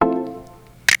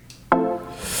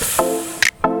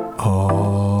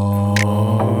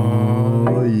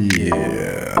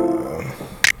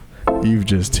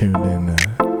just tuned in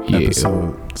to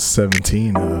episode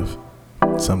 17 of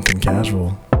Something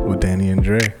Casual with Danny and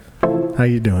Dre. How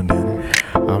you doing, Danny?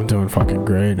 I'm doing fucking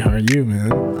great. How are you,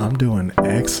 man? I'm doing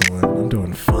excellent. I'm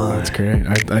doing fine. That's great.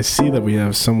 I see that we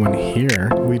have someone here.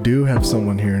 We do have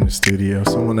someone here in the studio,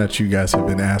 someone that you guys have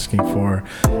been asking for,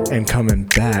 and coming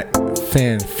back,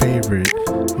 fan favorite,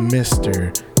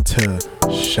 Mr.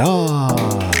 Tashad.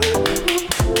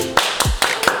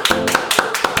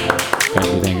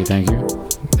 Thank you.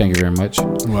 Thank you very much.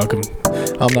 Welcome.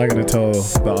 I'm not going to tell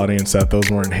the audience that those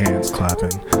weren't hands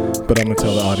clapping, but I'm going to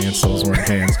tell the audience those weren't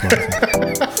hands clapping.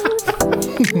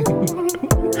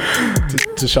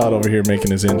 Tashad over here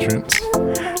making his entrance.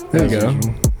 There you go.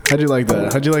 How'd you like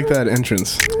that? How'd you like that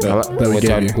entrance that we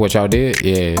gave you? What y'all did?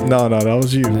 Yeah. No, that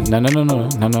was you.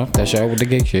 No. That's y'all with the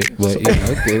gay shit. But you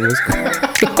know, it was.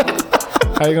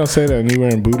 How you gonna say that when you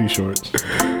wearing booty shorts?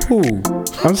 Ooh.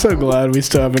 I'm so glad we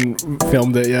still haven't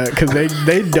filmed it yet, because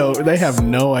they have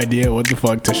no idea what the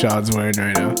fuck Tashad's wearing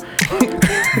right now.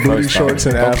 Booty shorts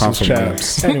and assless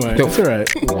chaps. Anyway, it's alright.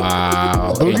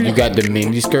 Wow. And you got the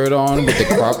mini skirt on with the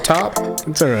crop top?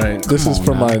 It's alright. This is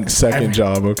for my second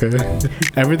job, okay?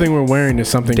 Everything we're wearing is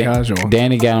something casual.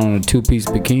 Danny got on a two-piece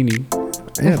bikini.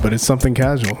 Yeah, but it's something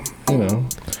casual. You know,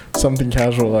 something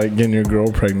casual like getting your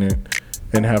girl pregnant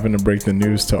and having to break the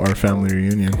news to our family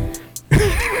reunion.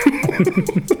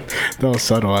 That was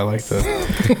subtle. I like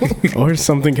that. Or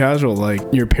something casual like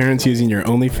your parents using your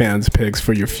OnlyFans pics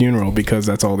for your funeral because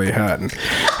that's all they had.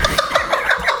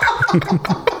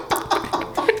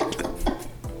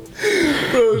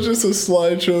 Bro, it's just a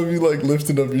slideshow of you like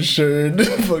lifting up your shirt.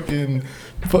 fucking.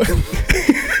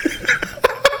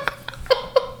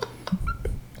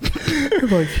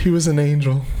 Like he was an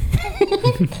angel.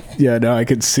 Yeah, no, I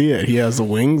could see it. He has the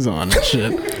wings on and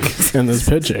shit in this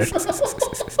picture.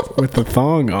 With the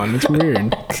thong on. It's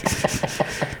weird. I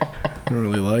don't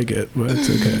really like it, but it's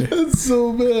okay. That's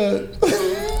so bad.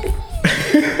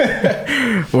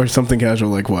 Or something casual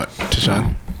like what,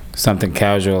 Tashad? Something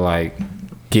casual like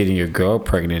getting your girl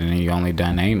pregnant and you only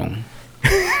done anal.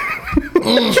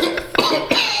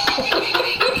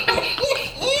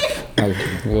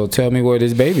 Well, tell me where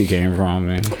this baby came from,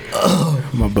 man.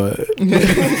 My butt.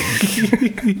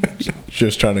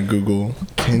 Just trying to Google,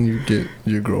 can you get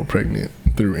your girl pregnant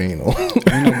through anal?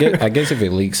 I guess if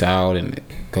it leaks out and it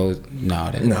goes,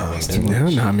 it's too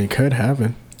much. I mean, could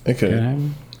happen. It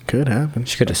Could happen.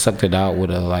 She could have sucked it out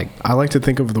with a like. I like to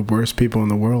think of the worst people in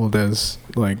the world as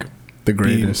like the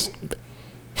greatest,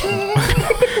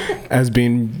 as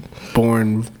being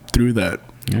born through that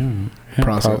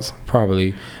process.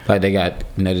 Probably like they got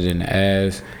nutted in the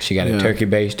ass. She got a turkey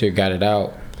baster, got it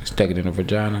out, stuck it in her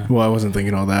vagina. Well, I wasn't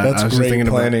thinking all that. That's I was great just thinking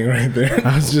planning right there.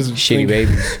 I was just shitty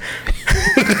babies.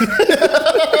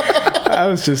 I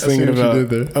was just thinking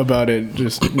about it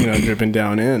just dripping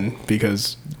down in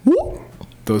because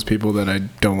those people that I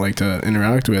don't like to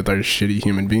interact with are shitty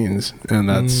human beings, and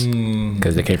that's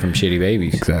because they came from shitty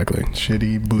babies. Exactly.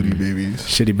 Shitty booty babies.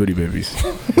 Shitty booty babies.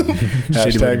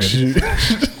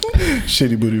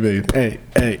 Shitty booty baby.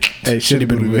 Hey, shitty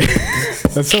booty baby.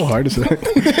 That's so hard to say.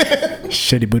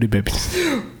 Shitty booty babies.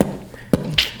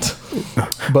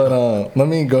 But let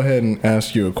me go ahead and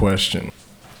ask you a question.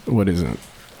 What is it?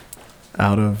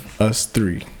 Out of us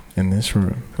three in this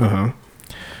room,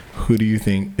 who do you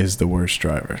think is the worst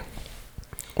driver?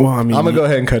 Well, I mean, I'm gonna go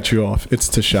ahead and cut you off. It's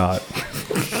Tashad.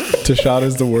 Tashad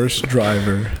is the worst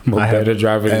driver. Better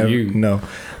driver than you. No,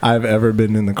 I've ever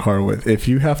been in the car with. If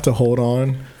you have to hold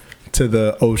on to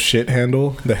the oh shit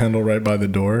handle, the handle right by the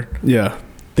door,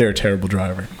 they're a terrible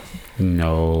driver.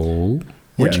 No.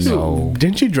 Yes.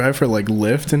 Didn't you drive for like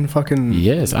Lyft and fucking?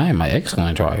 Yes, I am an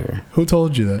excellent driver. Who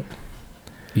told you that?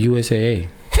 USAA.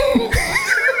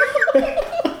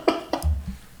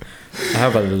 I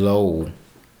have a low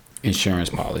insurance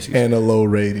policy and a low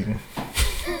rating.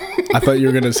 I thought you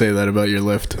were gonna say that about your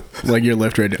Lyft, like your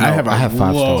Lyft rating. No, I have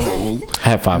 5 stars. I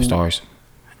have 5 stars.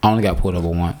 I only got pulled over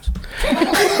once.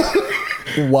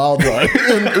 Wild ride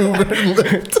in Uber and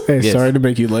Lyft. Hey, sorry to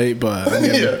make you late, but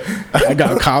I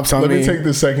got cops on me. Let me take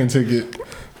the second ticket.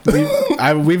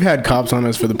 We've had cops on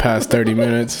us for the past 30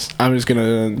 minutes. I'm just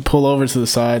gonna pull over to the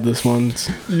side this once.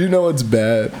 You know it's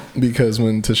bad because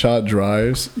when Tashad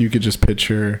drives, you could just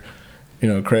picture,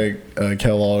 Craig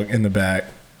Kellogg in the back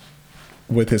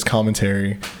with his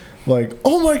commentary, like,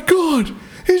 "Oh my God,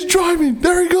 he's driving!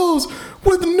 There he goes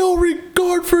with no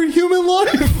regard for human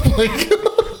life." Like,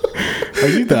 are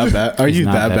you that bad? Are you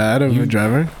that bad of a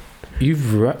driver?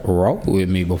 You've rode with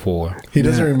me before. He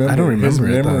doesn't remember. I don't remember.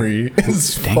 His memory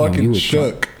is fucking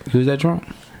shook. Who was that drunk?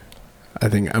 I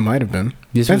think I might have been.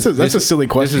 That's a silly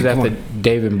question. This is after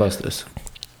Dave and Buster's.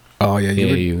 Oh yeah, Yeah,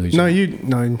 were, you was- no,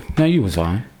 No, you was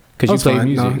fine. Because I you was play fine.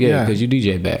 music. No, yeah, yeah. because you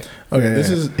DJ back. Okay,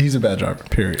 Yeah. he's a bad driver.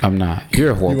 Period. I'm not.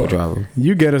 You're a horrible are. driver.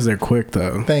 you get us there quick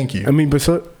though. Thank you. I mean, but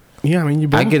so yeah, I mean you.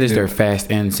 I both get us do. there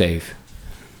fast and safe.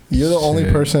 You're the only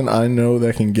Shit. person I know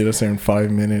that can get us there in 5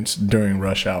 minutes during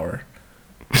rush hour,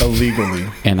 illegally.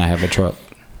 And I have a truck.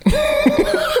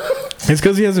 It's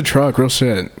because he has a truck, real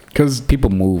shit. Because People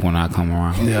move when I come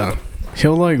around. yeah,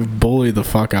 he'll like bully the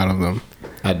fuck out of them.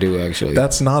 I do actually.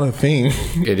 That's not a thing.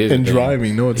 It is in a thing.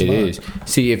 driving. No, it's It not. is.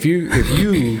 See, if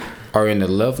you are in the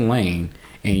left lane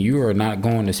and you are not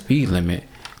going the speed limit,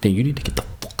 then you need to get the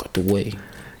fuck out the way.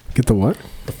 Get the what?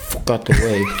 The fuck out the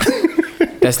way.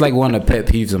 That's like one of the pet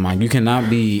peeves of mine. You cannot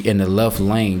be in the left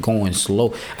lane going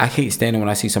slow. I can't stand it when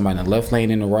I see somebody in the left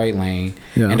lane and the right lane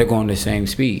Yeah. and they're going the same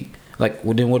speed. Like,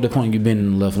 well, then what the point? You've been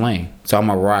in the left lane. So I'm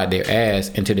going to ride their ass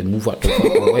until they move out the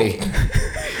fucking way.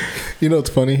 You know,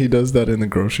 it's funny. He does that in the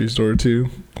grocery store too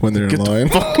when they're in line.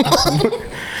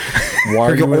 Why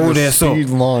are You you in old the ass up? speed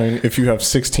line if you have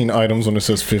 16 items when it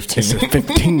says 15. It's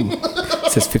 15.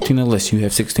 It says 15 unless you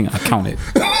have 16. I counted.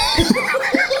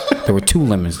 There were 2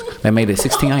 lemons. That made it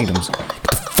 16 items. Get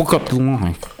the fuck up the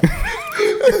line.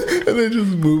 And they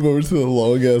just move over to the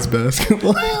long ass basket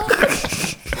line.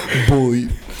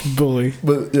 Bully.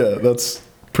 But yeah, that's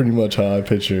pretty much how I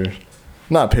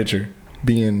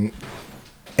being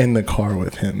in the car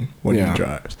with him when Yeah. he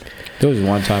drives. There was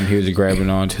one time he was grabbing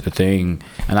onto the thing,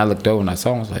 and I looked over and I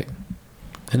saw him. I was like,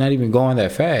 they're not even going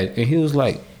that fast. And he was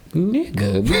like,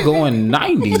 nigga, we going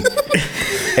 90.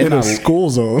 In And a school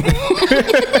zone.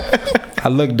 I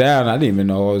looked down. I didn't even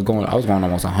know I was going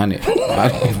almost 100.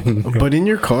 But in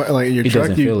your car, like in your He truck,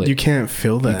 doesn't feel it. you can't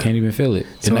feel You that. can't even feel it.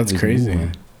 So And that's was crazy.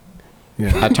 moving.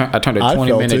 Yeah. I turned a I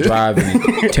 20-minute felt it. drive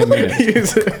in 10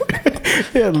 minutes.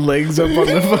 He had legs up on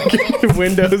the fucking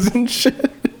windows and shit.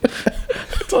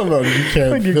 Talking about you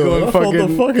can't Like you're feel going it. I felt the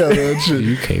fucking- fuck out of that shit.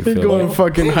 You can't He's feel going it.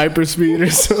 fucking hyperspeed or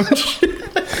some shit.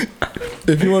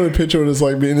 If you want to picture what it's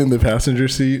like being in the passenger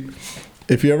seat,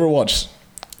 if you ever watch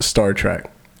Star Trek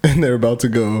and they're about to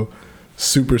go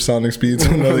supersonic speed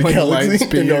to another Like galaxy, light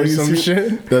speed and all or you some see-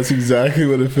 shit. That's exactly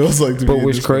what it feels like to be But in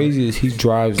what's this car. crazy is he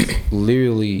drives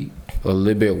literally a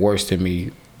little bit worse than me,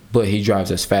 but he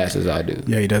drives as fast as I do.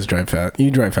 Yeah, he does drive fast.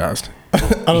 You drive fast. I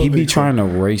don't He be think so. trying to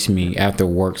race me after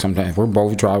work sometimes. We're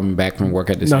both driving back from work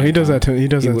at the same No, time. he does that to he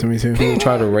does that to me too. He would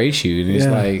try to race you, and it's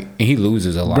Yeah. like, and he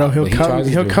loses a lot. Bro, he'll but he tries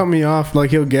to he'll do- cut me off.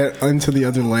 Like he'll get into the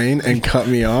other lane and cut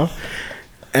me off,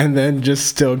 and then just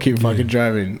still keep fucking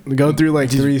driving. Go through like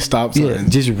 3 stop Yeah,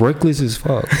 signs. just reckless as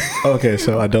fuck. Okay,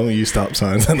 so I don't use stop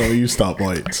signs. I don't use stop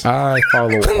lights. I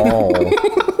follow all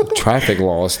traffic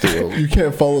laws still. You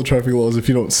can't follow traffic laws if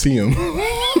you don't see them.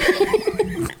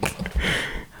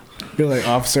 You're like,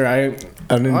 officer, I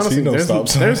didn't honestly, see no there's, stop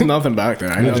sign. there's nothing back there.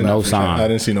 I know There's that no for sure. I sign.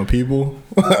 didn't see no people.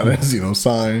 I didn't see no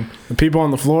sign. The people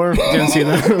on the floor didn't see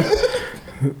that.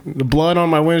 The blood on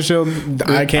my windshield,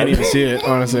 I can't even see it.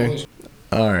 Honestly,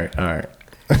 All right.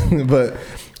 But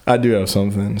I do have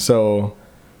something. So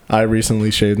I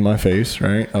recently shaved my face,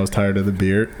 right? I was tired of the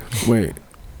beard. wait.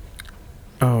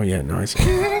 Oh yeah, no, I see.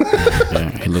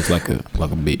 Yeah, he looks like a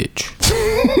bitch,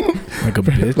 Like a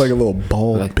bitch. Like a little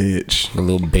bald Like- bitch. a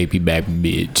little baby back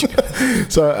bitch.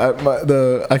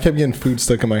 So I kept getting food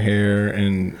stuck in my hair,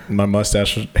 and my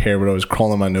mustache hair would always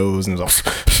crawl on my nose, and it was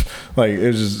like it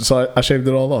was just. So I shaved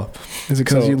it all off. Is it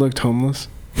because so- you looked homeless?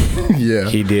 Yeah,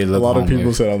 He did a look lot of people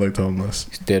homeless. said I looked homeless.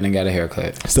 Still didn't got a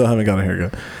haircut. Still haven't got a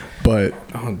haircut, but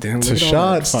Oh damn!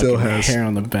 Tashad still has- hair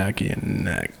on the back of your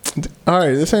neck. all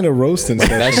right, this ain't a roasting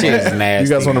session. That shit is nasty.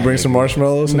 You guys want to bring some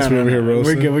marshmallows since No, we're no, over here no.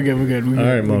 roasting? We're good. We're good. All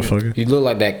right, motherfucker. You look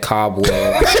like that cobweb.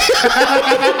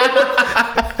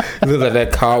 You look like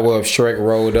that cobweb Shrek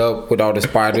rolled up with all the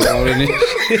spiders on it.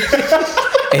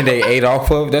 And they ate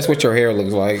off of. That's what your hair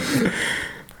looks like.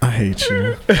 I hate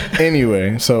you.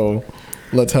 Anyway, so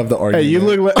let's have the Hey, argument. you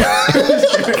look like.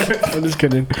 I'm just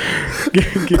kidding.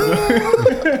 Keep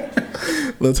going.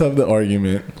 Let's have the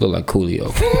argument. Look like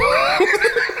Coolio.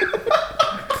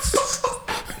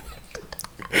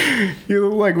 You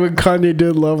look like when Kanye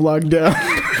did Love Lockdown.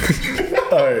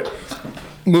 All right.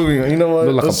 Moving on. You know what?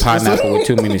 Look like a Let's- pineapple with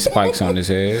too many spikes on his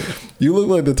head. You look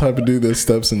like the type of dude that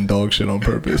steps in dog shit on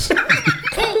purpose.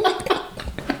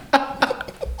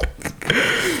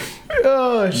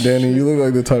 Oh, Danny, you look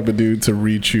like the type of dude to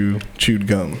re-chew chewed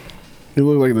gum. You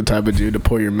look like the type of dude to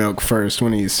pour your milk first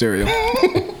when he eats cereal.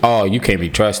 Oh, you can't be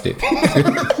trusted.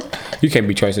 You can't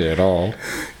be trusted at all.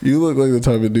 You look like the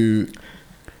type of dude.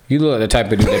 You look like the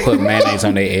type of dude that put mayonnaise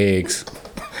on their eggs.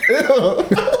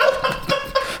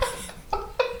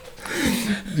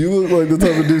 You look like the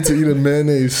type of dude to eat a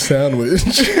mayonnaise sandwich.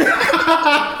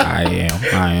 I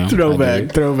am.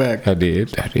 Throwback. I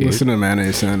did. Listen to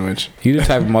mayonnaise sandwich. You the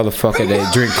type of motherfucker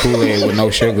that drink Kool-Aid with no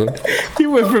sugar.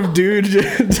 You went from dude to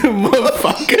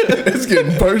motherfucker. It's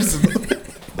getting personal.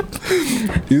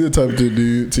 You the type to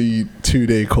eat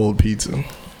 2-day cold pizza.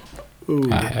 Ooh.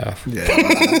 I have. Yeah.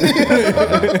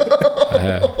 I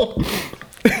have.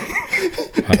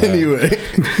 Anyway,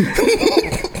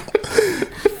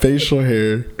 facial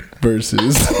hair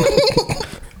versus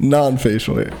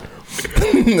non-facial hair.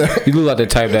 You look like the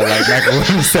type that like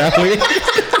macaroni salad.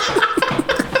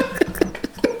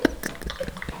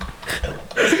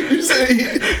 You say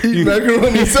eat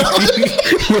macaroni salad?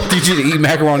 What did you eat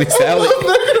macaroni salad?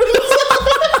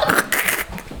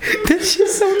 This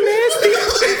shit's so nasty.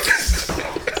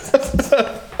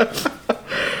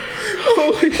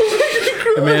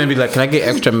 The man would be like, "Can I get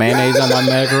extra mayonnaise on my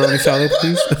macaroni salad,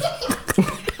 please?"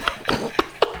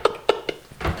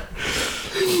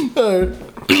 Alright.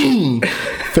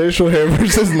 Facial hair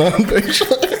versus non-facial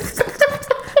hair.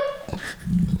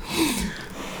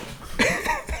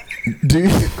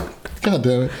 God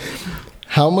damn it.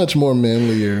 How much more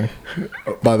manlier,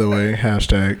 by the way,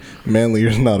 hashtag manlier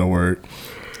is not a word.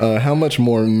 How much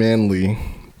more manly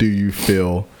do you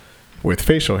feel with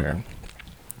facial hair?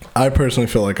 I personally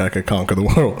feel like I could conquer the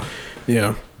world.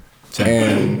 Yeah.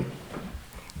 And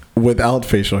without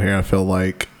facial hair, I feel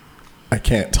like I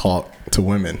can't talk to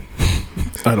women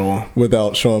At all.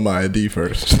 without showing my ID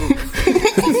first.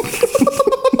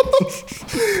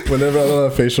 Whenever I don't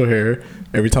have facial hair,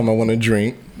 every time I want to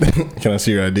drink, can I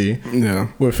see your ID? Yeah.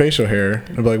 With facial hair,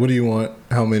 I'm like, what do you want?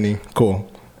 How many? Cool.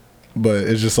 But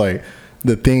it's just like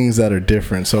the things that are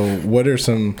different. So what are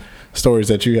some stories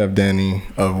that you have, Danny,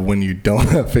 of when you don't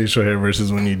have facial hair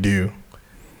versus when you do?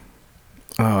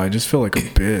 Oh, I just feel like a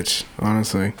bitch,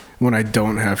 honestly. When I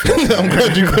don't have facial hair. I'm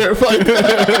glad you clarified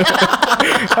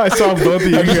that. I saw both of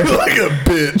you I guys. feel like a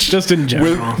bitch. Just in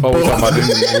general. Oh,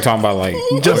 we're talking about like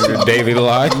just your daily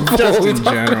life. Just in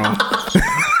general.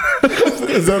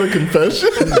 Is that a confession?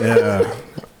 Yeah.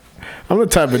 I'm the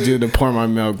type of dude to pour my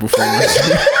milk before my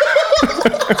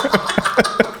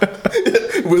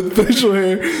With facial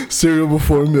hair, cereal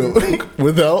before milk.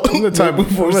 Without, I'm the type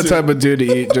before of dude to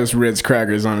eat just Ritz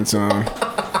crackers on its own.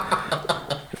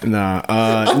 No,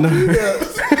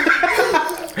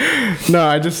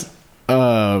 I just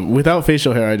without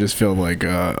facial hair, I just feel like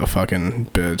a fucking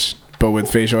bitch. But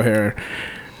with facial hair,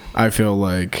 I feel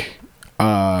like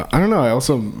I don't know. I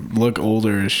also look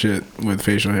older as shit with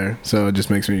facial hair, so it just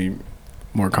makes me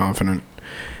more confident.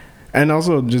 And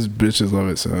also, just bitches love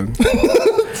it, so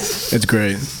it's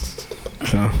great.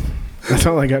 So that's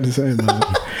all I got to say about it.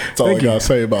 That's all I got to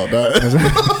say about that.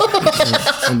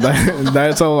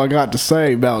 That's all I got to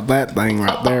say about that thing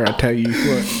right there. I tell you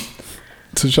what.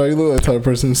 So, Shaw, you look like the type of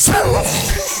person.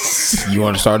 You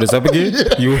want to start this up again?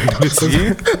 You want to do this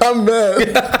again? I'm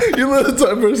mad. You look like the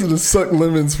type of person to suck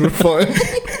lemons for fun.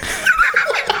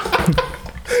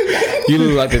 You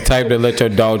look like the type that let your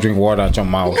dog drink water out your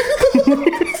mouth.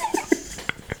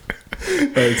 All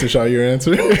right, so Shaw, your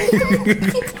answer?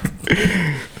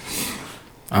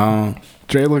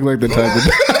 Dre looked like the type of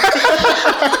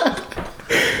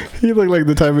he looked like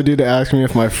the type of dude to ask me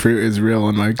if my fruit is real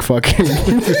on my fucking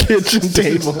kitchen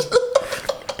table.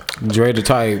 Dre the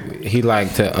type, he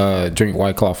like to drink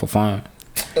White Claw for fun.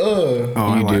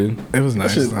 Oh, You do. It was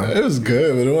nice. Shit, though. it was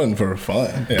good, but it wasn't for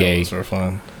fun. Yeah, Gay. it was for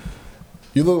fun.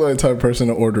 You look like the type of person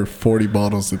to order 40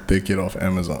 bottles of Thicket off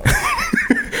Amazon.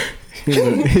 He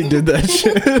did that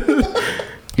shit.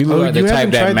 You look like the you type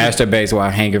haven't that tried masturbates while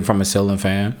hanging from a ceiling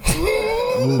fan.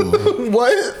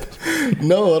 What?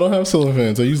 No, I don't have ceiling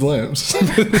fans. I use lamps.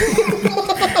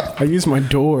 I used my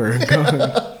door. Go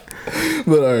ahead.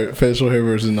 But all right, facial hair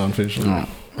versus non-facial hair.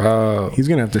 He's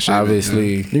gonna have to shave.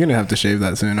 Obviously. You're gonna have to shave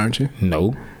that soon, aren't you?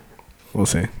 No. We'll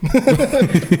see.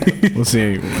 We'll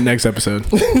see. Next episode.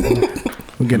 We'll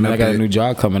get an I got a update. new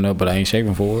job coming up, but I ain't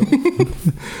shaving for it.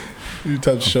 You have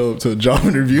to show up to a job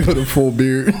interview with a full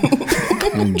beard.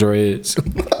 And dreads.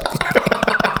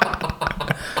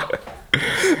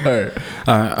 All right.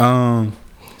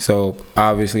 So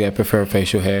obviously I prefer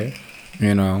facial hair.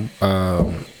 You know,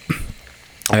 I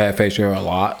had facial hair a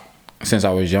lot since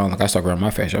I was young. Like I started growing my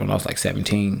facial hair when I was like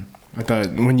 17. I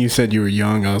thought when you said you were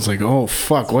young, I was like, oh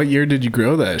fuck, what year did you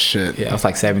grow that shit? Yeah, I was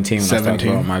like 17 when I started 17.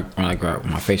 growing when I grew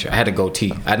my facial. I had a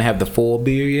goatee. I didn't have the full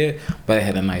beard yet, but I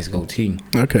had a nice goatee.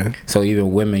 Okay. So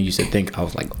even women used to think I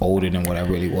was like older than what I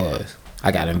really was.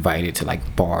 I got invited to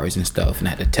like bars and stuff, and I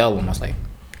had to tell them, I was like,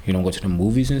 you don't go to the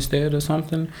movies instead or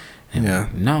something? And Yeah.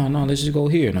 no, let's just go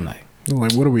here. And I'm like,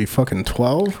 Like, what are we, fucking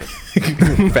 12?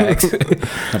 facts.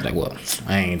 I'm like, well,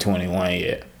 I ain't 21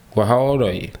 yet. Well, how old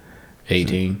are you?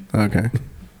 18. Okay.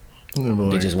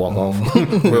 They just walk off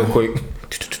real quick.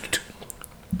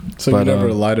 So But, you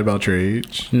never lied about your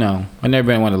age? No, I never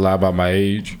been one to lie about my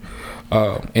age.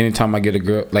 Anytime I get a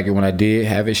girl, like when I did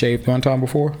have it shaved one time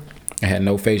before, I had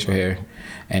no facial hair,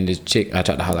 and this chick, I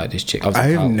tried to highlight this chick. I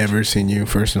have never seen you.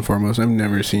 First and foremost, I've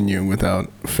never seen you without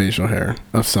facial hair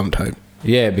of some type.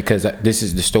 Yeah, because this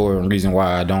is the story and reason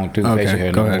why I don't do facial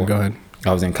hair no more. Go ahead.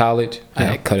 I was in college. I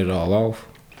Yeah. had cut it all off,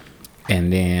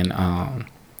 and then I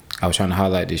was trying to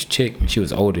highlight this chick. She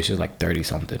was older. She was like 30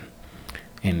 something,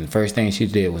 and the first thing she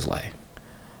did was like,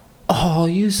 "Oh,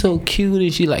 you so cute,"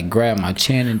 and she like grabbed my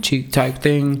chin and cheek type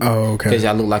thing. Oh, okay. Because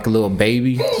I look like a little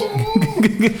baby.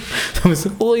 I was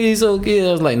like, "Oh, you so cute."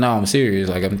 I was like, "No, I'm serious.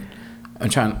 Like I'm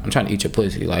trying to eat your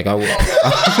pussy." Like I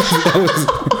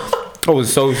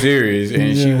was so serious,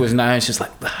 and she was not. And she's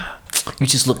like, "You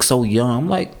just look so young." I'm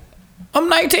like, "I'm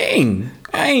 19.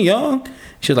 I ain't young."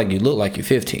 She was like, "You look like you're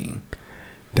 15."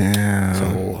 Damn.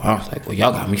 So I was like, "Well,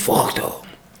 y'all got me fucked up."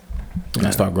 And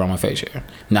I started growing my facial hair.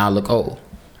 Now I look old.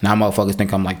 Now motherfuckers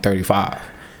think I'm like 35.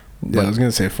 Yeah, I was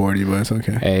gonna say 40, but it's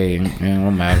okay. Hey, man,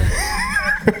 don't matter.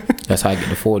 That's how I get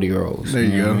the 40-year-olds. There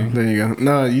you know what I go. mean? There you go.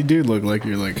 No, you do look like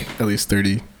you're like at least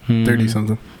 30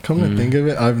 something. Come to think of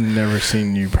it, I've never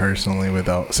seen you personally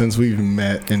without, since we've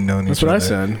met and known That's each what I other.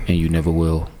 said. And you never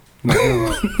will.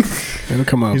 It'll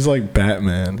come up. He's like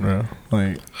Batman, bro.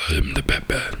 Like, I am the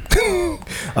Batman.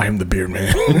 I am the beard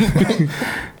man.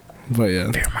 But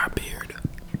yeah, Fear my beard.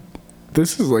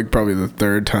 this is like probably the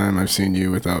third time I've seen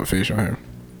you without facial hair.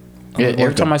 Yeah, like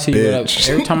every time a I see you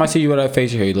bitch. without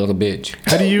facial hair, you look a bitch.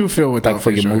 How do you feel without Like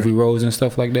for your facial movie hair? roles and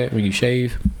stuff like that, when you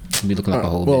shave, you be looking like a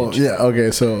whole Well, bitch. yeah,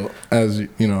 okay. So as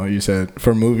you know, you said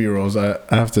for movie roles, I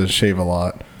have to shave a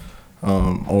lot,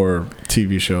 or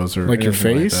TV shows or Like your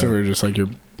anything face that. or just like your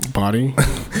body?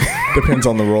 Depends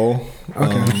on the role.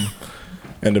 Okay.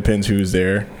 And depends who's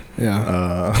there.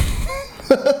 Yeah.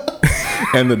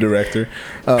 And the director.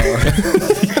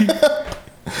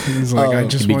 He's like, I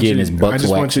just He be want getting you. his butt I just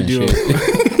want waxed you to and do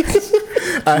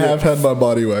shit. I have had my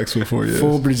body wax before. Yes.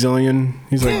 full Brazilian.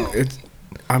 He's like,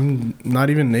 I'm not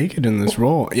even naked in this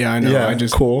role. Yeah, I know. Yeah, I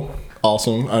just cool,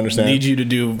 awesome. I understand. need you to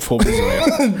do full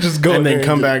Brazilian. Just go and in then there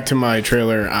come do- back to my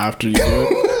trailer after you do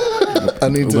it. I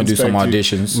need We're to gonna do some inspect you.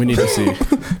 auditions. We need to see.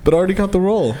 But I already got the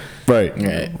role. Right.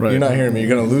 Yeah. Right. You're not hearing me. You're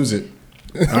gonna lose it.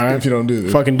 All right. If you don't do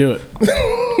this. Fucking do it.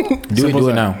 Do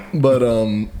it now. But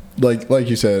like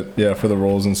you said, yeah, for the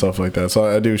roles and stuff like that. So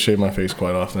I do shave my face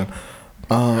quite often.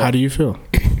 How do you feel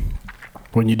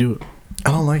when you do it?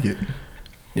 I don't like it.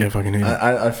 Yeah, fucking hate it.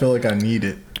 I feel like I need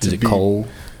it. Is to it be cold?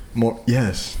 More.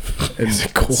 Yes. Is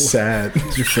it cold? Sad.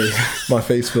 Your face. My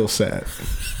face feels sad.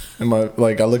 And I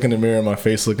look in the mirror and my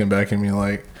face looking back at me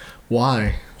like,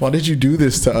 why? Why did you do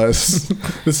this to us?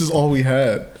 This is all we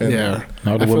had. And Yeah.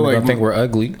 No, the I feel women like gonna think we're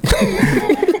ugly.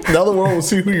 now the world will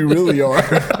see who you really are.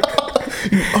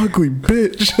 You ugly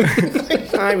bitch.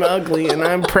 I'm ugly and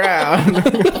I'm proud.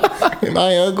 Am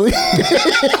I ugly?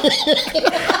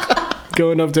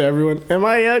 Going up to everyone. Am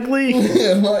I ugly?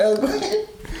 Am I ugly?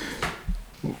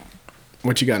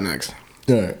 What you got next?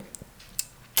 All right.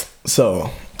 So,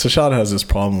 Tashad has this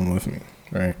problem with me,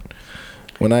 right?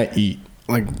 When I eat,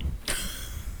 Like,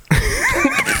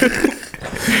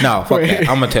 No, fuck that.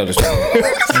 I'm gonna tell the story.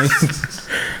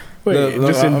 wait, No,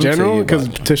 just I'm in tell general? you Because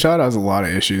about Tashad has a lot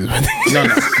of issues with it. No,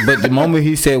 but the moment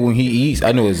he said when he eats,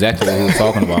 I knew exactly what he was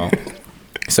talking about.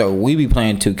 So we be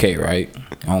playing 2K, right?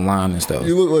 Online and stuff.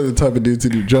 you look like the type of dude to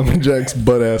do jumping jacks,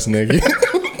 butt ass naked.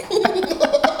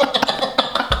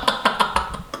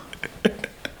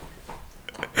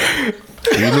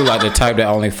 You look like the type that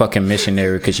only fucking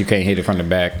missionary because you can't hit it from the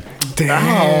back.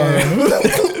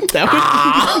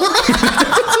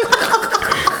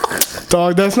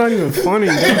 Dog, that's not even funny.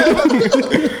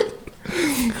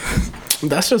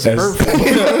 That's just hurtful.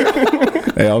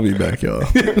 Hey, I'll be back, y'all.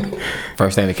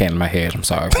 First thing that came to my head. I'm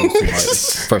sorry.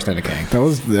 First thing that came. That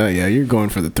was, yeah, you're going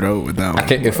for the throat with that one.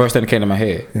 The first thing that came to my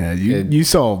head. Yeah, you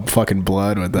saw fucking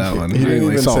blood with that one. He didn't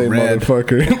Like, even saw say red.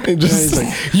 motherfucker. He just He's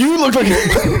like, you look like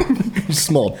you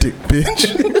small dick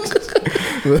bitch.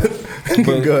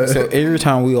 But, Go ahead. so every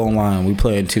time we online, we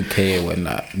playing 2K and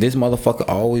whatnot. This motherfucker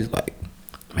always like,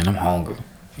 man, I'm hungry.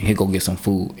 And he go get some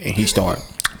food and he start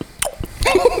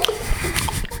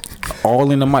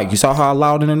all in the mic. You saw how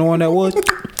loud and annoying that was?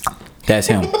 That's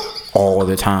him all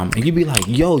the time. And you be like,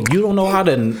 yo, you don't know how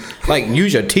to like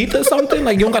use your teeth or something?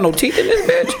 Like you don't got no teeth in this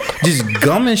bitch? Just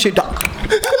gumming shit.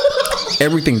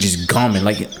 Everything just gumming.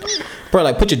 Like, bro,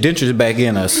 like put your dentures back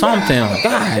in or something. Like,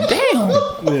 God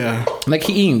damn. yeah. Like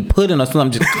he eating pudding or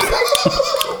something.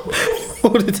 Just all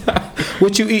the time.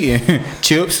 What you eating?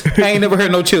 Chips? I ain't never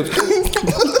heard no chips.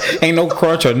 Ain't no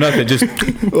crunch or nothing. Just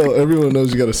Well, everyone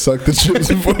knows you gotta suck the chips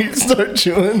before you start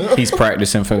chewing them. he's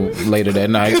practicing for later that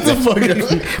night. Get the fuck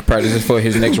out. Practicing for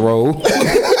his next role.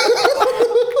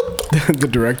 The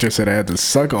director said I had to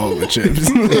suck all the chips.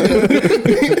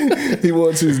 He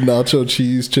wants his nacho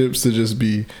cheese chips to just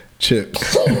be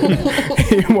chips.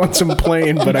 He wants them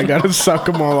plain, but I gotta suck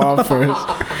them all off first,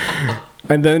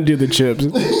 and then do the chips.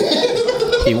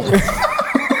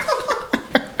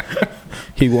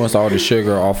 He wants all the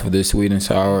sugar off of this sweet and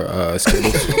sour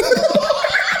Skittles.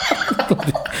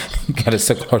 You gotta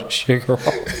suck all the sugar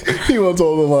off. He wants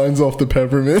all the lines off the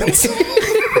peppermints.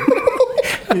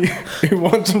 He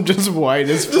wants them just white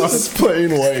as fuck. Just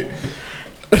plain white.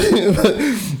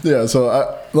 Yeah,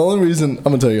 so the only reason, I'm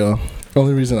gonna tell y'all, the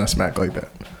only reason I smack like that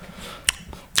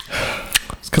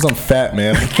is because I'm fat,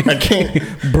 man. I can't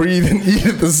breathe and eat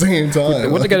at the same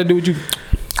time. What they gotta do with you?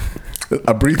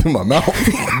 I breathe in my mouth.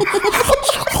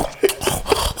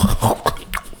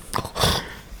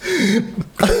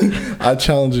 I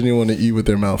challenge anyone to eat with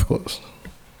their mouth closed.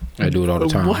 I do it all the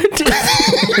time. What?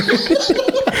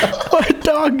 What,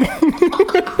 dog?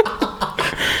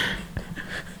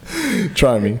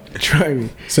 Try me. Try me.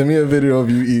 Send me a video of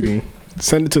you eating.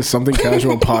 Send it to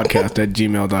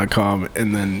somethingcasualpodcast@gmail.com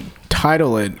and then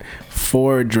title it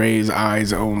 "For Dre's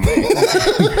Eyes Only."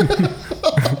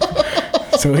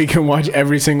 So he can watch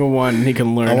every single one and he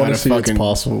can learn I how want to to see what's fucking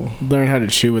possible. learn how to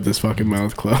chew with his fucking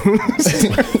mouth closed.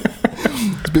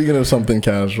 Speaking of something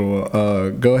casual,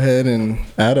 go ahead and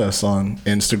add us on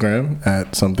Instagram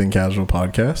at Something Casual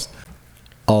Podcast.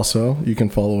 Also, you can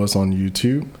follow us on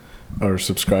YouTube or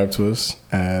subscribe to us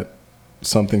at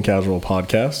Something Casual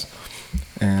Podcast,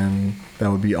 and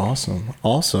that would be awesome.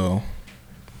 Also,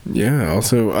 Yeah.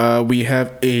 Also, we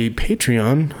have a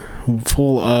Patreon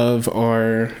full of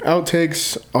our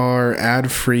outtakes, our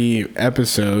ad-free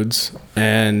episodes,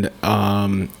 and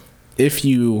if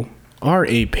you are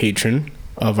a patron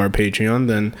of our Patreon,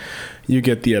 then you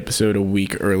get the episode a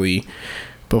week early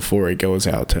before it goes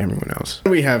out to everyone else.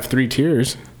 We have 3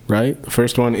 tiers, right? The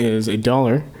first one is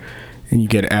 $1, and you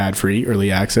get ad-free early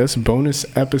access, bonus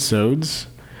episodes.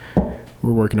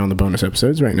 We're working on the bonus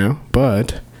episodes right now,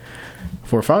 but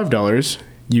for $5,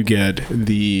 you get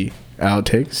the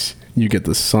outtakes, you get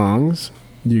the songs,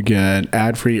 you get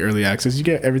ad-free early access, you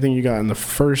get everything you got in the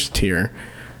first tier.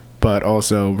 But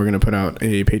also, we're going to put out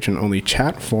a patron-only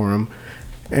chat forum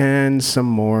and some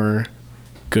more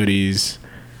goodies.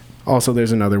 Also,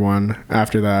 there's another one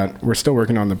after that. We're still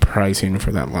working on the pricing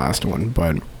for that last one.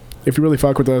 But if you really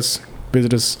fuck with us,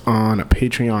 visit us on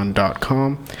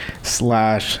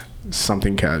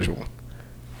patreon.com/somethingcasual.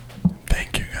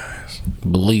 thank you guys.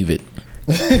 Believe it.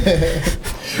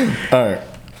 All right.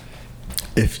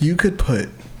 If you could put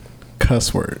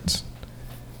cuss words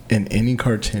in any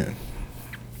cartoon,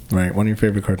 right? One of your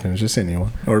favorite cartoons, just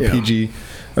anyone, or Yeah.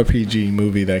 a PG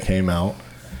movie that came out.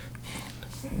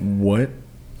 What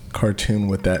cartoon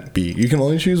would that be? You can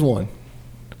only choose one.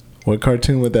 What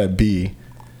cartoon would that be?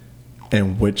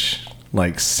 And which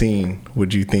scene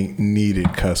would you think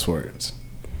needed cuss words?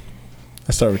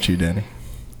 Let's start with you, Danny.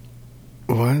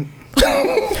 What?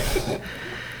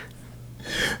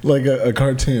 Like a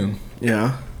cartoon.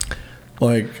 Yeah.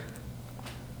 Like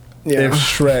if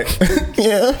Shrek.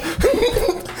 Yeah.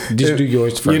 Just do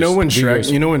yours first. You know when Do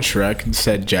yours. Shrek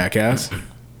said jackass?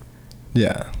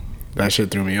 Yeah. That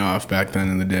shit threw me off back then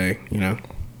in the day, you know?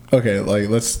 Okay,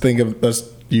 let's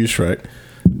use Shrek.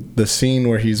 The scene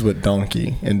where he's with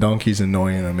Donkey and Donkey's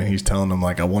annoying him and he's telling him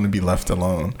I want to be left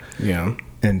alone. Yeah.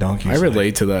 And Donkey's I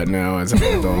relate to that now as an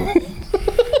adult.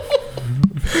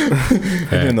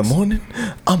 and in the morning,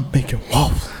 I'm making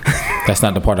waffles. That's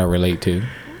not the part I relate to.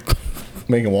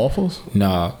 Making waffles?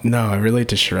 Nah, No, I relate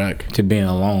to Shrek. to being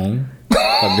alone.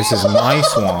 Like, this is my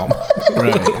swamp.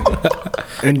 Right.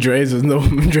 And Dre's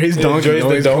donkey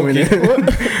always coming in. Why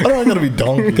do I gotta be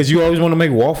Donkey? Because you always want to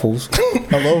make waffles.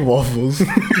 I love waffles.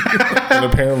 And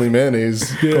apparently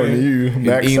mayonnaise, according to you.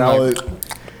 Mac eat salad.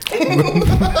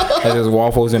 That's just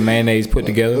waffles and mayonnaise put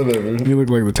together. Whatever. You look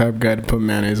like the type of guy to put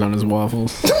mayonnaise on his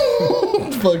waffles.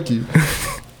 Fuck you.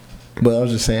 But I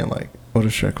was just saying, what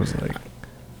if Shrek was like?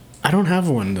 I don't have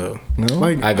one though. No?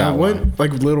 I got one.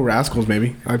 Like Little Rascals,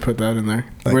 maybe. I put that in there.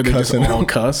 Like where they just cussing all out.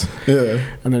 cuss. Yeah.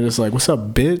 And they're just like, "What's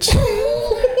up, bitch?"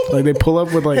 Like they pull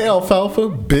up with Hey, alfalfa,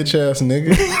 bitch ass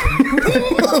nigga.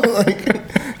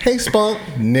 Hey, spunk,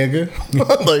 nigga.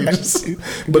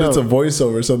 But it's a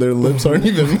voiceover, so their lips aren't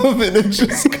even moving. It's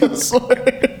just cuss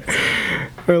words.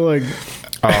 Or like,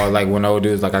 Oh, like when old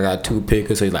dude's like, I got 2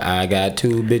 pickers. So he's like, I got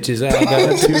 2 bitches. I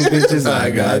got 2 bitches. I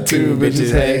got 2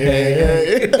 bitches. Hey, hey,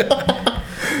 hey.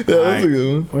 Yeah, That's a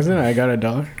good one. Wasn't it? I got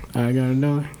 $1. I got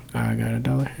 $1. I got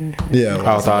 $1. Yeah.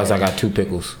 I thought I got 2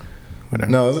 pickles.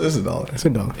 Whatever. No, it's $1. It's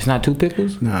 $1. It's not 2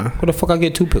 pickles? Nah. Where the fuck I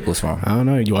get 2 pickles from? I don't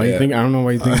know. Why you Yeah. think? I don't know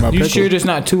why you think about You pickles. sure there's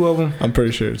not 2 of them? I'm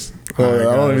pretty sure it's. I Well,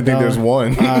 I don't even think there's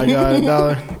one. I got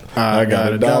 $1. I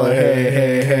got $1.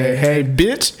 Hey,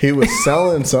 bitch. He was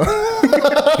selling some.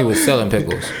 He was selling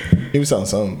pickles. He was selling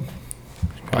some.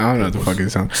 I don't know what the fuck it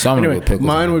sounds. Some Anyway, with pickles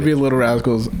mine on would it. be Little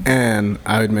Rascals, and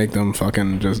I would make them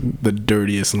fucking just the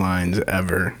dirtiest lines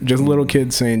ever. Just little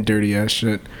kids saying dirty ass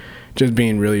shit, just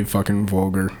being really fucking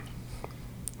vulgar.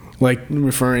 Like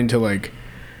referring to like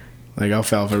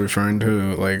Alfalfa referring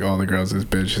to like all the girls as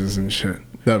bitches and shit.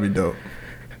 That'd be dope.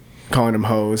 Calling them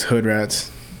hoes, hood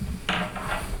rats.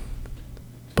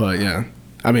 But yeah,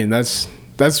 I mean that's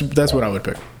what I would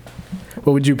pick.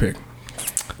 What would you pick?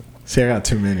 See, I got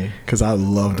too many because I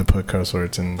love to put curse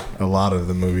words in a lot of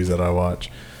the movies that I watch.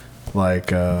 Like,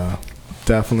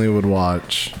 definitely would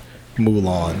watch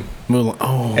Mulan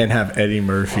Oh, and have Eddie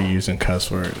Murphy using cuss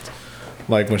words.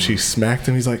 Like when she smacked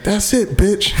him, he's like, "That's it,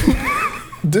 bitch.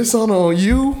 Dishonor on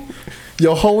you,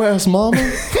 your whole ass mama,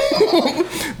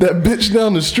 that bitch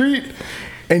down the street,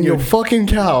 and your fucking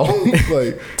cow."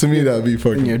 Like to me, that'd be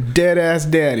fucking. your dead ass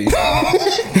daddy.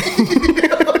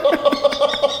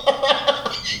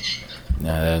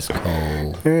 Nah, that's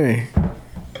cold. Hey,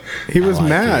 he was like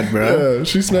mad, it. bro. Yeah,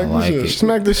 she smacked I like the it. shit. She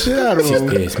smacked the shit out of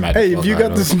him. Yeah, smacked the Hey, fuck if you out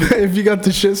got of if you got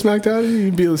the shit smacked out of you,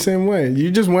 you'd be the same way. You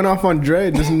just went off on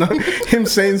Dre, just not him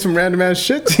saying some random ass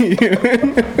shit to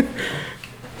you.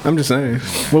 I'm just saying.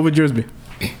 What would yours be?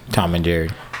 Tom and Jerry.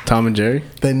 Tom and Jerry?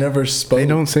 They never spoke. They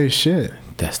don't say shit.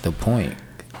 That's the point.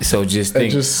 So just They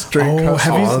think. just straight Oh, cuss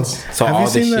have you- words. so have you all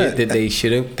the seen shit that- that they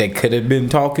should have, they could have been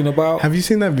talking about. Have you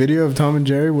seen that video of Tom and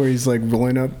Jerry where he's like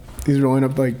rolling up? He's rolling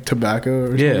up like tobacco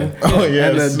or Yeah. something. Oh yeah,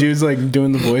 And that dude's like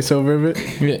doing the voiceover of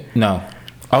it. Yeah. No.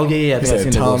 Oh yeah. I He think I said,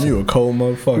 seen the "Tom, voice. you a cold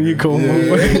motherfucker." You cold Yeah.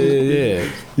 motherfucker. Yeah.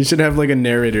 You should have like a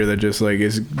narrator that just like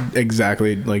is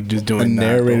exactly like just doing A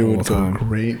that narrator the whole would go time.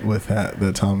 great with that.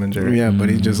 The Tom and Jerry. Yeah, but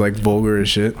he's just like vulgar as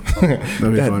shit. That'd be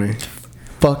That- funny.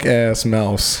 Fuck ass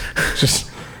mouse, just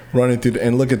running through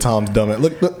and look at Tom's dumb.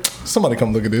 Look, somebody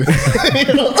come look at this.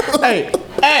 Hey,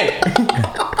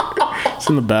 it's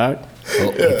in the back.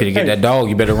 Oh, if you get that dog,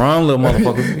 you better run, little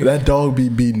motherfucker. That dog be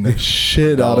beating the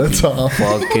shit out of Tom.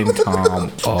 Fucking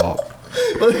Tom up.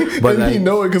 Like, But and he like-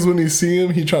 know it because when he see him,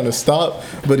 he trying to stop,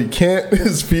 but he can't.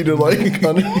 His feet are like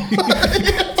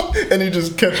underneath, and he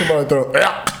just catch him on the throat,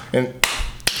 and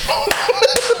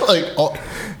like,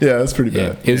 yeah, that's pretty Yeah,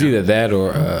 bad. it was either that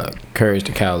or Courage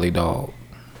the Cowardly Dog.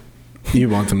 You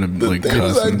want them to like Things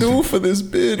cuss. I and do for this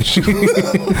bitch.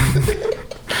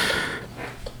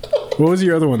 What was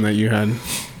your other one that you had?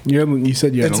 You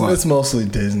said you had a lot. It's mostly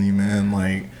Disney, man.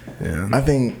 Like, Yeah. I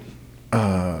think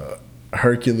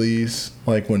Hercules,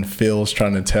 like when Phil's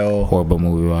trying to tell. Horrible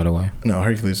movie, by the way. No,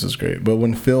 Hercules was great. But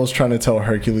when Phil's trying to tell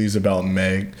Hercules about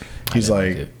Meg, he's didn't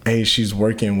like, like it. hey, she's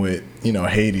working with,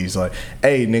 Hades. Like,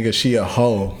 hey, nigga, she a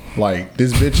hoe. Like,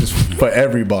 this bitch is for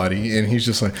everybody. And he's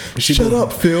just like, shut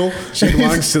up, Phil. She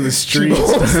belongs to the streets.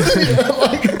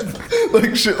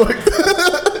 like shit like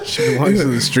that. She belongs to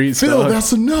the streets. Phil, dog.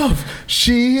 that's enough.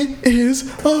 She is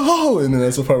a hoe. And then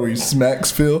that's the part where he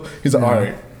smacks Phil. He's like, all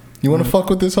right, you want to fuck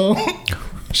with this hoe?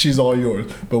 She's all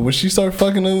yours. But when she start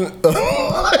fucking him,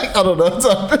 I don't know.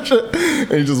 Type of shit.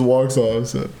 And he just walks off.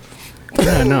 So.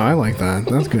 Yeah, no, I like that.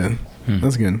 That's good.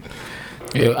 That's good.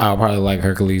 Yeah, I'll probably like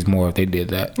Hercules more if they did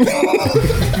that.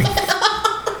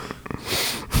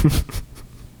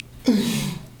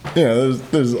 Yeah,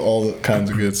 there's all kinds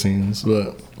of good scenes.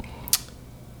 But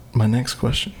my next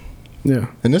question, Yeah.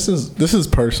 and this is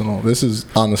personal. This is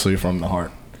honestly from the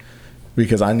heart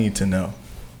because I need to know.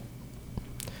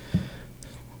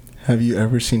 Have you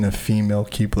ever seen a female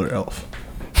Keebler elf?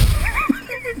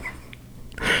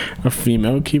 A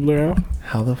female Keebler elf?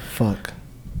 How the fuck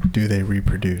do they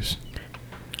reproduce?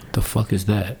 The fuck is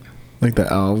that? Like the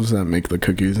elves that make the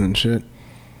cookies and shit.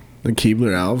 The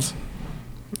Keebler elves.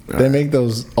 They make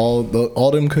those all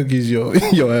them cookies your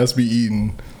ass be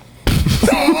eating.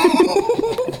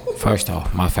 First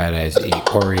off, my fat ass eat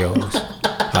Oreos.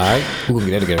 Alright? We're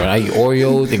gonna get that together. I eat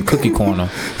Oreos and Cookie Corner.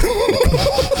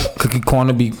 Cookie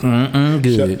Corner be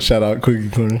good. Shout out Cookie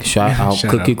Corner. Shout out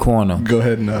Shout Cookie out. Corner. Go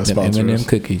ahead and Them sponsor M&M us.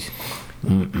 cookies.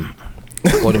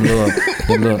 Or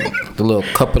the little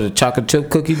cup of the chocolate chip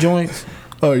cookie joints.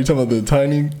 Oh, you talking about the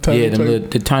tiny? Yeah, them tiny-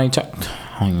 the tiny chocolate.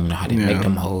 I don't even know how they Yeah. make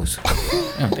them hoes.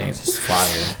 Them things is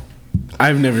fire.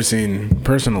 I've never seen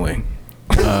personally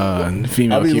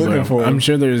female I'll be Keebler looking elf. for 'em. I'm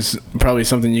sure there's probably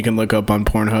something you can look up on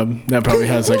Pornhub that probably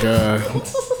has like a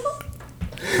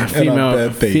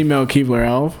Female Keebler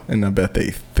elf. And I bet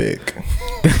they thick.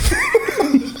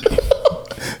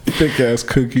 Thick ass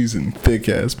cookies and thick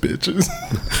ass bitches.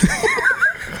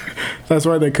 That's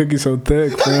why their cookie's so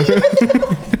thick, bro.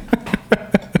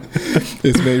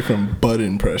 It's made from butt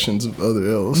impressions of other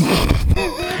elves.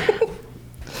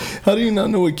 How do you not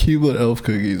know what Keebler elf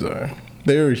cookies are?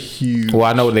 They are huge. Well,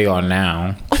 I know what they are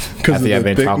now. Because I've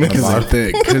been talking about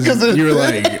thick. Because you were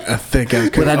like a thick ass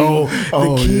cookie. The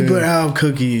Keebler elf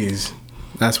cookies.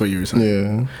 That's what you were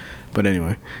saying. Yeah. But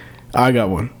anyway, I got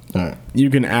one. All right. You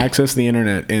can access the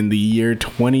internet in the year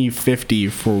 2050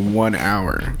 for 1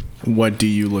 hour. What do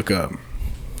you look up?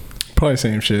 Probably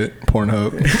same shit.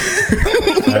 Pornhub.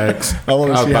 Facts. I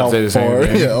want to see how far.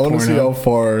 Yeah, I want to see how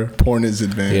far porn is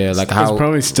advanced. Yeah, like how it's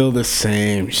probably still the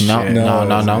same shit.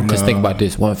 No. Because think about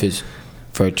this. What if it's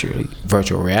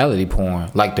virtual reality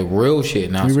porn, like the real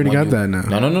shit? Now you already got that now.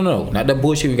 No. Not that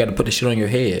bullshit. You got to put the shit on your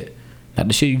head. Not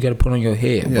the shit you got to put on your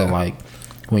head. Yeah. But like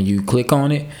when you click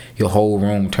on it, your whole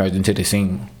room turns into the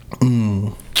scene.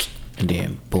 And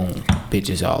then boom,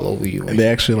 bitches all over you. And they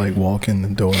actually like walk in the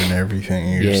door and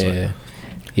everything. And you're just like,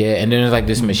 yeah. And then there's like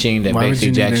this machine that Why basically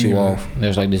would you jacks need you any- off.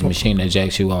 There's like this machine that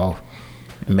jacks you off.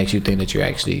 It makes you think that you're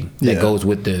actually that goes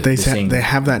with the scene. They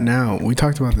have that now. We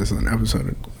talked about this in an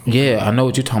episode. Yeah, I know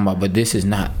what you're talking about, but this is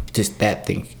not just that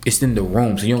thing. It's in the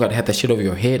room, so you don't got to have that shit over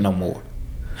your head no more.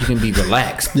 You can be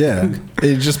relaxed. yeah,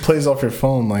 it just plays off your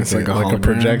phone like It's like a a hologram.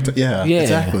 projector. Yeah,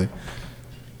 exactly.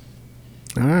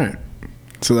 All right.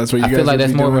 So that's what you I guys feel like would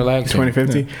that's be more doing? relaxing.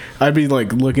 2050. I'd be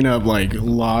like looking up like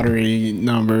lottery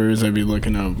numbers. I'd be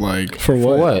looking up like For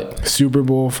For what? what? Super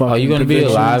Bowl fucking Are you going to be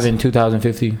predictions. alive in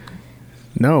 2050?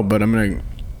 No, but I'm gonna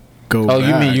go. Oh,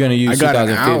 you back. mean you're going to use I got an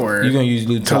 2050? hour. You're going to use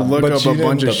to look But up you a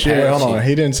bunch of didn't- shit. Wait, hold on.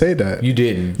 He didn't say that. You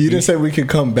didn't. You didn't say we could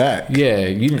come back. Yeah,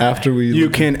 you didn't. After we. You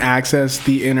can access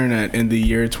the internet in the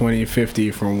year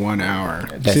 2050 for 1 hour.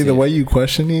 That's see the it. way you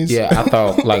question these. Yeah, I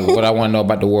thought like what I want to know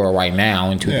about the world right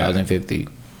now in 2050.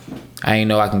 I ain't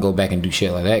know I can go back and do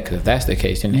shit like that, because if that's the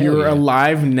case, then hell You're yeah.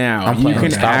 alive now. I'm You playing can on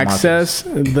the stock access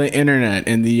the internet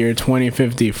in the year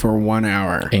 2050 for 1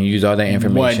 hour. and use all that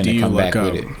information What do to you come back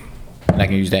look with up? it. And I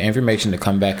can use that information to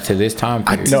come back to this time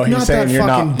period. No, It's he's not saying that you're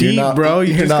fucking not deep, you're not, bro. You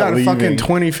you're just not got leaving. fucking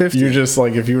 2050. You're just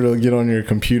like if you were to get on your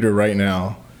computer right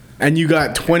now. And you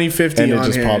got 2050 And it on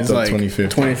just here. popped It's up like 2050.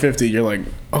 2050. You're like,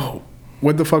 oh,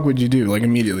 what the fuck would you do? Like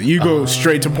immediately, you go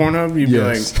straight to Pornhub. You'd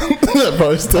Yes, be like, I'd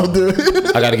probably still do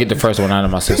it. I got to get the first one out of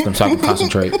my system so I can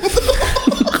concentrate.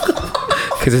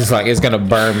 Because it's like, it's going to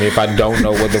burn me if I don't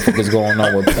know what the fuck is going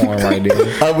on with porn right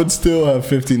there. I would still have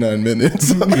 59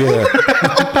 minutes. Yeah.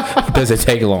 Does it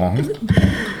take long?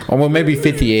 Or well, maybe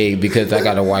 58 because I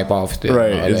got to wipe off still.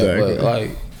 Right, and all that, exactly. But like,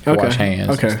 okay, wash hands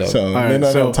okay. and stuff. So All then I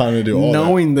have time to do all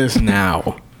knowing this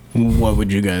now, what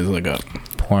would you guys look up?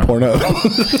 porn. that. Porno.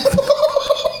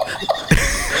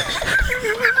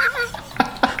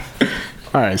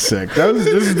 All right, sick. This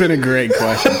has been a great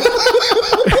question.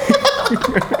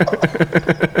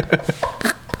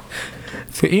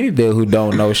 For any dude who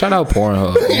don't know, shout out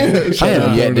Pornhub. I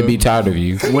am yet to be tired of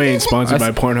you. We ain't sponsored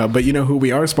by Pornhub, but you know who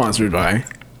we are sponsored by?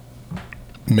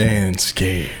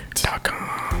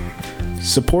 Manscaped.com.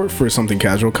 Support for Something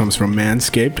Casual comes from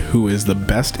Manscaped, who is the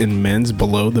best in men's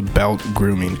below-the-belt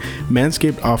grooming.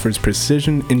 Manscaped offers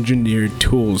precision-engineered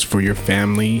tools for your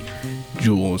family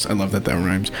jewels. I love that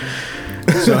rhymes.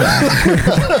 So,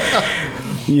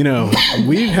 you know,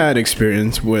 we've had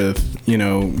experience with, you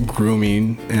know,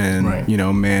 grooming and, Right. you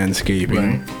know,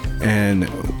 manscaping. Right. And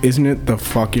isn't it the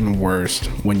fucking worst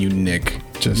when you nick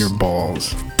Just- your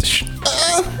balls?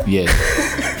 Yeah.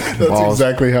 That's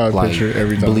exactly how I like, picture it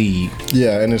every time. Bleed.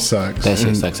 Yeah, and it sucks. That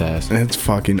shit sucks ass. It's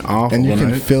fucking awful. And you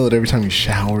can right? feel it every time you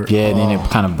shower. Yeah, and then it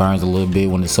kind of burns a little bit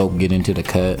when the soap get into the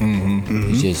cut.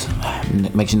 Mm-hmm. It just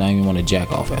it makes you not even want to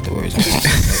jack off afterwards.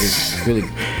 It really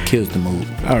kills the mood.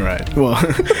 All right. Well,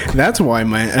 that's why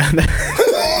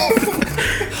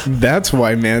that's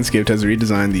why Manscaped has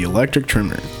redesigned the electric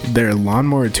trimmer. Their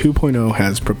Lawnmower 2.0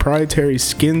 has proprietary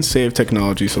skin-safe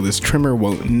technology, so this trimmer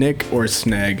won't nick or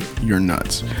snag your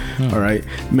nuts. All right.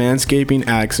 Manscaping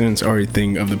accidents are a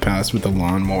thing of the past with the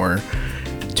Lawnmower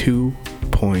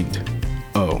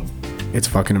 2.0. It's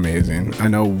fucking amazing. I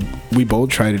know we both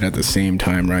tried it at the same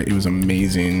time, right? It was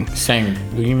amazing. Same.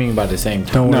 What do you mean by the same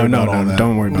time? Don't worry No, about all that.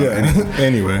 don't worry about it. Yeah.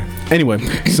 Anyway. Anyway,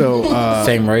 so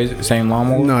Same razor, same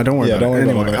lawnmower. no, don't worry Yeah, about don't it.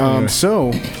 worry about Anyway, all that. Yeah.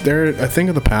 so they're a thing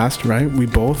of the past, right? We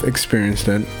both experienced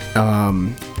it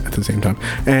at the same time,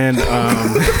 and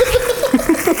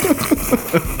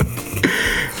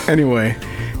anyway,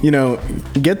 you know,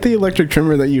 get the electric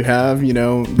trimmer that you have, you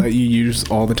know, that you use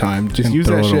all the time. Just And use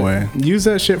throw that it shit. away. Use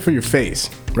that shit for your face.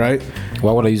 right?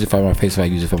 Why would I use it for my face if I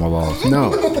use it for my balls?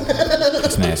 No.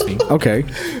 It's nasty. Okay.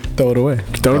 Throw it away.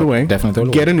 Throw it away. Definitely throw it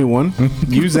away. Get a new one.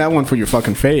 Use that one for your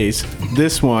fucking face.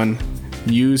 This one,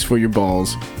 use for your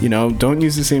balls. You know, don't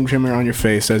use the same trimmer on your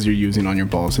face as you're using on your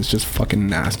balls. It's just fucking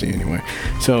nasty anyway.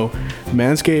 So,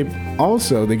 Manscaped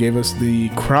also, they gave us the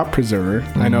crop preserver.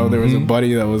 I know there was a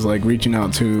buddy that was like reaching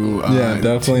out to.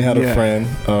 Definitely had a friend.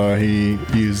 He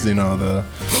used, the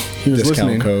He was discount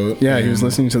listening. code. Yeah, he was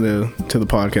listening to the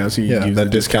podcast. He used that the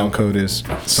discount code is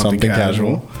something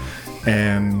casual.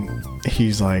 And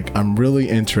he's like, I'm really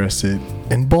interested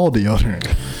in ball deodorant.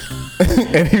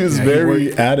 And he was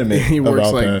very adamant. He works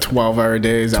about like that. 12-hour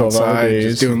days 12 outside, hour days,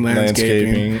 just doing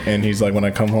landscaping. And he's like, when I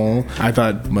come home, I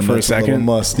thought my for a nuts a little second,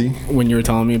 musty. when you were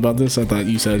telling me about this, I thought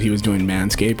you said he was doing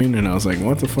manscaping, and I was like,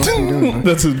 what the fuck are you doing?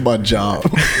 That's my job.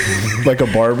 Like a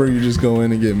barber, you just go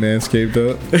in and get manscaped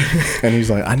up. And he's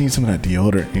like, I need some of that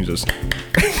deodorant. He just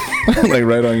like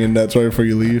right on your nuts right before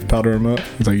you leave, powder them up.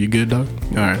 He's like, you good, dog?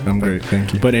 All right, I'm great,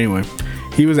 thank you. But anyway,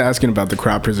 he was asking about the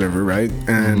crop preserver, right?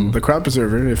 And the crop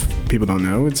preserver, if people don't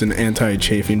know, it's an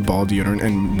anti-chafing ball deodorant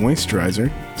and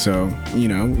moisturizer. So,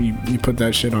 you put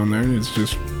that shit on there, it's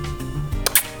just...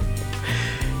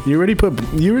 You already put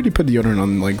deodorant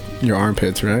on like your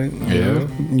armpits, right? Yeah.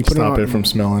 You put Stop it it from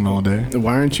smelling all day.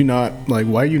 Why are you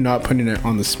not putting it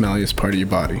on the smelliest part of your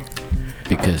body?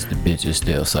 Because the bitches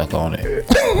still suck on it.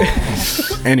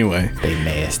 Anyway, They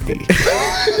nasty.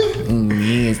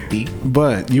 Nasty.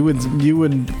 but you would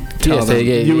tell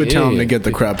them to get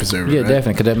the crop preserver. Yeah, right?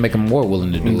 definitely, because that make them more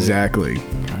willing to do Exactly.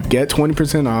 Get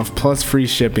 20% off plus free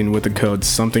shipping with the code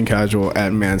somethingcasual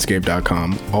at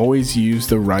manscaped.com. Always use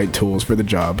the right tools for the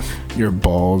job. Your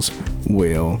balls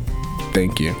will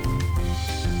thank you.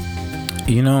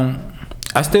 it.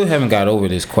 I still haven't got over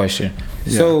this question.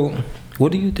 Yeah. So,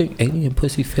 what do you think alien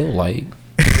pussy feel like?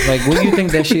 Like, what do you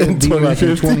think that shit would be like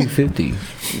in 2050?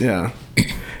 Yeah.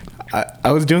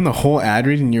 I was doing the whole ad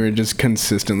read and you were just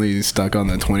consistently stuck on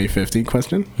the 2050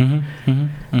 question.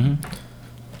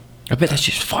 I bet that's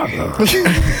just fire.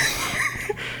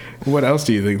 What else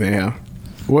do you think they have?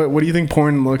 What do you think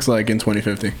porn looks like in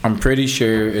 2050? I'm pretty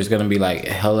sure it's gonna be like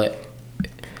hella.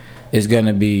 It's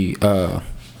gonna be you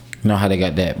know how they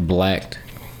got that blacked.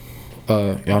 I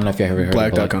don't know if you ever heard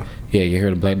of Black.com. Yeah, you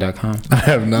heard of Black.com? I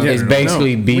have not. It's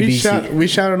basically BBC. We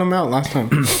shouted them out last time.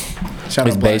 Shout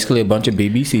It's out basically a bunch of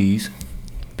BBCs,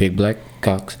 big black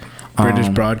cocks. British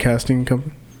Broadcasting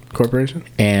Corporation.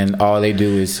 And all they do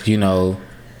is,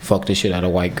 fuck the shit out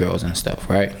of white girls and stuff,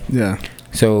 right? Yeah.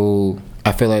 So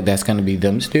I feel like that's gonna be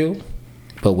them still,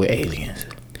 but with aliens.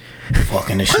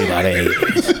 Fucking the shit out of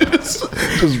aliens.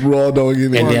 Just raw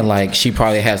dogging. And then like she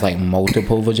probably has like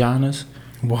multiple vaginas.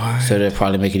 Why? So they'll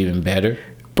probably make it even better.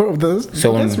 Bro,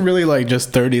 that's really like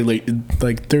just 30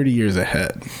 years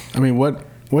ahead. I mean, what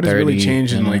has really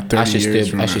changed in like 30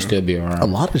 years? I should still be a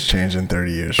around. lot has changed in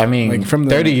 30 years. I mean, Like, from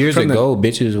 30 years ago,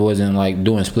 bitches wasn't like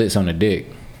doing splits on the dick.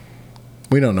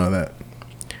 We don't know that.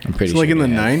 I'm pretty So sure. like in the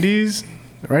they have. 90s,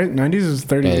 right? 90s is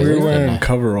 30 Yeah, We years. were Yeah. wearing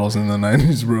coveralls in the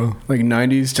 90s, bro. Like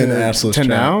 90s to And assless to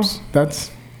now. chaps.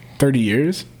 That's 30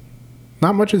 years.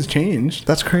 Not much has changed.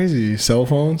 That's crazy. Cell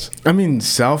phones. I mean,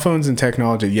 cell phones and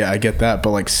technology, yeah, I get that,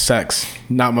 but like sex,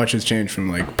 not much has changed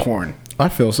from like porn. I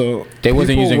feel so. They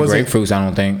wasn't People using grapefruits, I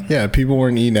don't think. Yeah, people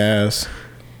weren't eating ass.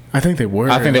 I think they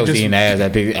were. I think they was Just- eating ass.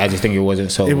 I just think it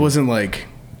wasn't so. It wasn't like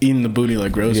eating the booty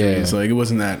like groceries. Yeah. Like it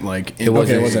wasn't that like. It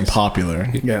wasn't- Okay, it wasn't popular.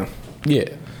 Yeah. Yeah.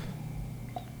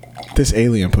 This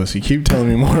alien pussy. Keep telling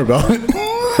me more about it.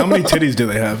 How many titties do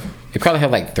they have? They probably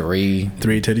have like 3.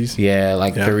 3 titties. Yeah,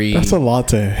 like Yeah. 3. That's a lot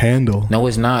to handle. No,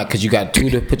 it's not, because you got 2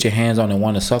 to put your hands on and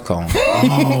 1 to suck on.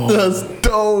 That's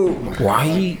dope.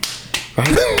 Right?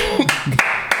 Right?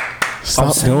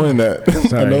 Stop doing that. I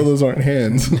Sorry. know those aren't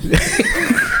hands.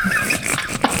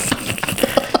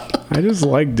 I just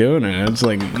like doing it. It's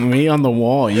like me on the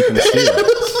wall. You can see it.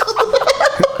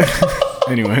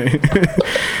 Anyway.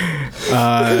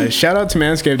 Shout out to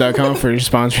manscaped.com for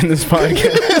sponsoring this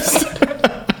podcast.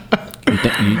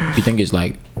 You think it's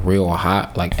like real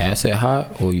hot, like acid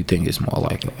hot, or you think it's more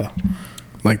like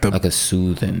a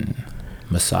soothing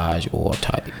massage oil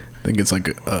type? I think it's like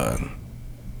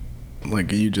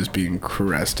you just being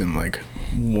caressed in like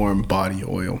warm body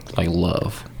oil, Like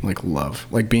love. like love,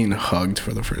 like being hugged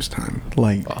for the first time.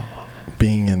 Like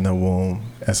being in the womb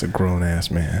as a grown ass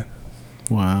man.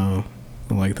 Wow,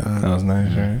 I like that. That was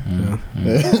nice, right? Yeah.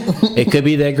 It could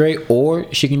be that great,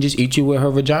 or she can just eat you with her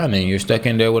vagina and you're stuck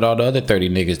in there with all the other 30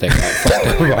 niggas that got fucked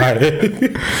up by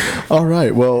it. All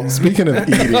right. Well, speaking of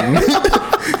eating,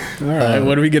 All right,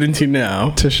 what do we get into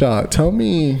now? Tashad, tell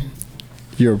me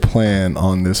your plan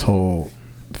on this whole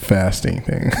fasting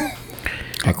thing.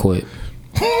 I quit.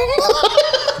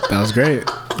 That was great.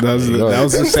 That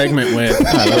was the segment with.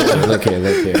 Look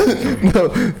here.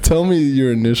 No, tell me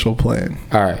your initial plan.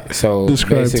 All right, so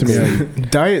Describe to basically, me.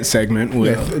 Diet segment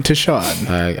with Tashad.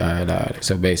 all right.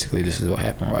 So basically, this is what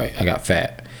happened, right? I got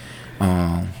fat,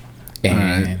 and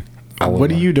Right. I was What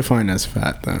do you define as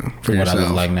fat, though, for what yourself? I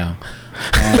look like now?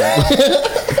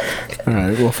 All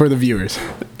right. Well, for the viewers,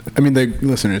 I mean the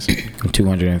listeners. I'm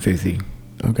 250,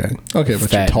 Okay, Okay,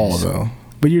 but you're tall though.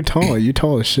 but you're tall. You're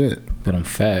tall as shit. but I'm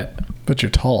fat. But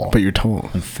you're tall. But you're tall.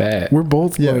 I'm fat, We're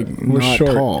both yeah, like we're not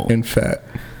short tall. and fat.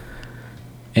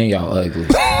 and y'all ugly.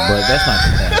 But that's not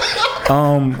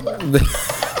the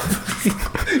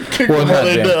fact. Well, not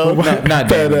that. Not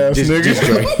Fat that. ass Just nigga.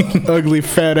 straight. Ugly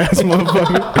fat ass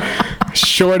motherfucker.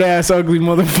 Short ass ugly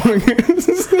motherfuckers.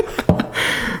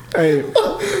 Hey,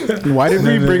 why did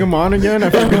we bring him on again? I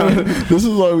forgot. This is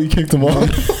why we kicked him off.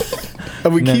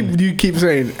 You keep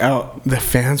saying, "Oh, the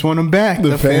fans want him back.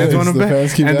 The fans want him the back."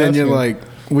 fans keep And then you're asking. like,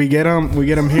 "We get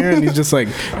him here," and he's just like,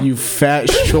 "You fat,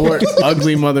 short,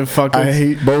 ugly motherfucker." I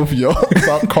hate both of y'all.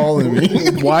 Stop calling me.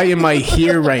 Why am I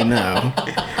here right now?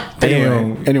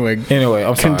 Anyway,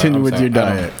 I'm sorry, continue I'm with sorry. your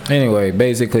diet. Anyway,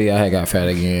 basically, I had got fat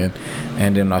again,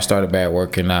 and then I started back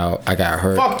working out. I got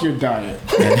hurt. Fuck your diet.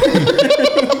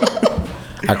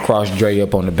 I crossed Dre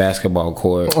up on the basketball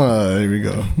court. Here we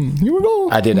go. Here we go.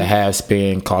 I did a half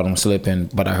spin, caught him slipping,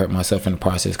 but I hurt myself in the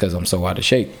process because I'm so out of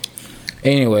shape.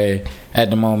 Anyway, at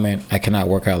the moment, I cannot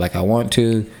work out like I want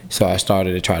to, so I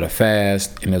started to try to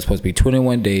fast, and it was supposed to be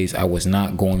 21 days. I was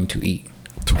not going to eat.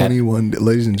 21,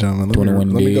 ladies and gentlemen. Let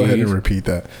 21 me go ahead and days. repeat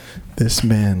that. This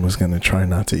man was gonna try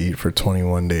not to eat for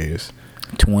 21 days.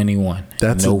 21.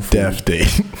 That's no a food. death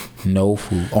date. No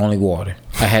food, only water.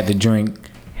 I had to drink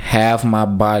half my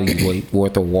body weight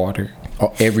worth of water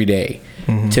every day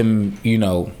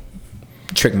to,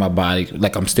 trick my body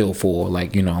like I'm still full,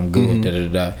 like, I'm good, da da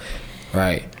da.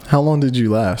 Right. How long did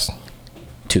you last?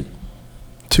 2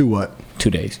 what? 2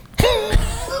 days.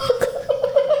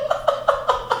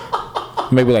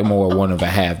 Maybe like more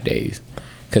 1.5 days.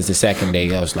 Because the second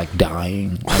day I was like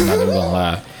dying. I'm not even gonna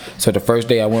lie. So the first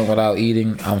day I went without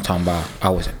eating, I'm talking about I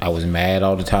was mad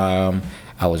all the time.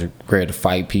 I was ready to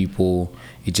fight people.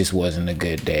 It just wasn't a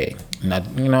good day. And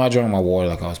I drank my water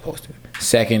like I was supposed to.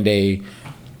 Second day,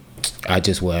 I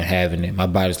just wasn't having it. My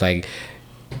body's like,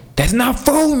 that's not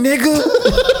food, nigga.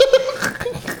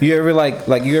 You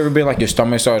ever been like your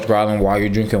stomach starts growling while you're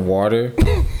drinking water?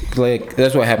 Like,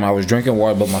 that's what happened. I was drinking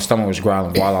water, but my stomach was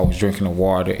growling while I was drinking the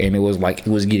water, and it was like it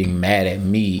was getting mad at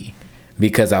me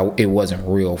because it wasn't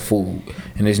real food.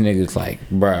 And this nigga's like,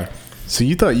 bruh. So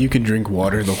you thought you could drink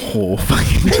water the whole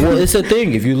fucking time? Well, it's a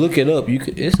thing. If you look it up,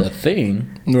 it's a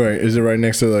thing. Right. Is it right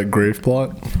next to that grave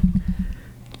plot?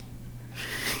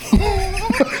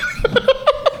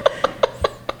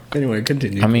 Anyway,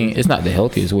 continue. I mean, it's not the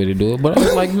healthiest way to do it, but I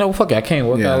was like, no, fuck it. I can't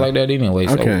work Yeah. out like that anyway,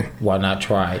 so Okay. why not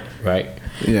try it, right?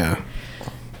 Yeah.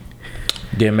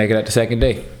 Didn't make it out the second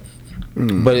day.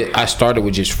 But I started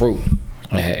with just fruit.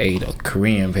 I had ate a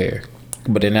Korean pear.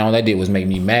 But then all that did was make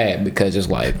me mad because it's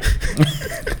like,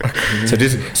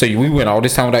 so we went all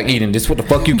this time without eating. This what the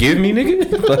fuck you give me,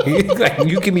 nigga? like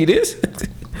you give me this?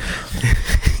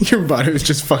 Your body was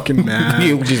just fucking mad.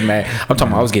 It was just mad. I'm talking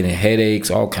about I was getting headaches,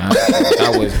 all kinds of stuff.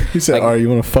 I was, He said, like, all right, you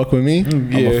want to fuck with me?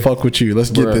 I'm going yeah. to fuck with you. Let's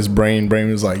get Bruh. this brain.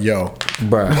 Brain was like, yo.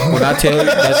 bruh, when I tell you,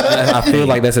 I feel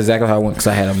like that's exactly how I went because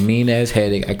I had a mean ass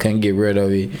headache. I couldn't get rid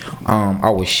of it. I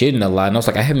was shitting a lot, and I was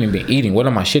like, I haven't even been eating. What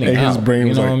am I shitting And his out? brain You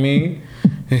was know like- what I mean?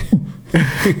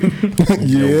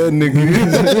 Yeah, nigga.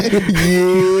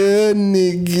 Yeah,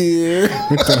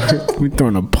 nigga. We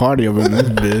throwing a party over in this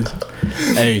bitch.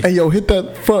 Hey, Hey, yo, hit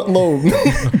that front lobe.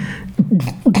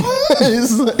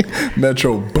 It's like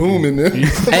Metro booming there.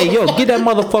 Hey, yo, get that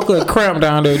motherfucker a cramp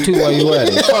down there too while you at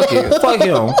it. Fuck it. Fuck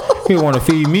him. He don't want to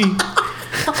feed me.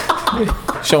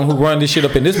 Show him who run this shit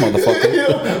up in this motherfucker.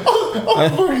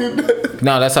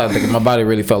 No, that's how my body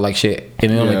really felt like shit.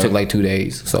 And it only took like 2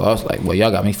 days. So I was like, well, y'all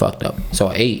got me fucked up. So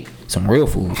I ate some real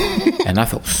food. And I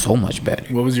felt so much better.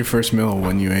 what was your first meal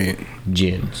when you ate?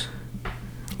 Jins.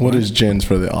 What is Jen's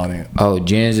for the audience? Oh,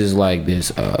 Jins is like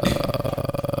this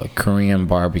Korean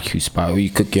barbecue spot where you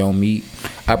cook your own meat.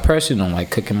 I personally don't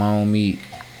like cooking my own meat.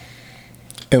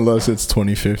 Unless it's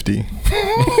 2050.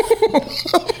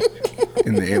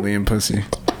 In the alien pussy.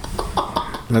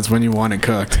 That's when you want it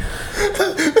cooked.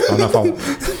 I don't know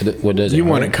if what does it You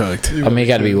want hurt? it cooked. I mean, it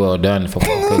got to be well done if I'm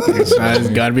gonna cook it. It's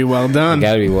gotta be well done. It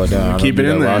got to be well done. I Keep don't it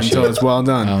do in that there raw until shit. it's well I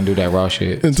done. don't do that raw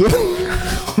shit. Do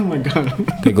Oh my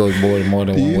god. It goes more than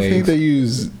you one way. think they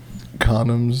use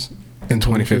condoms In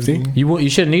 2050? You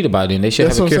shouldn't need it by then. They should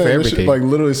That's have a what I'm cure for saying. They should- everything.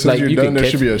 Like literally, as soon as Like, you're you done, could there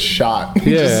catch- should be a shot.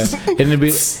 Yeah, and it'd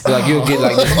be like you'll get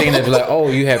like this thing that's like, oh,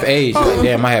 you have AIDS. You're like,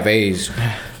 damn, I have AIDS.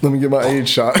 Let me get my AIDS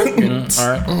shot. All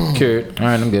right, cured. All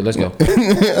right, I'm good. Let's go.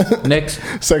 Next,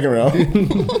 Second round.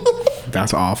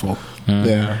 That's awful.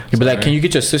 Yeah. you'd be like, can you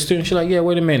get your sister? And she's like, yeah.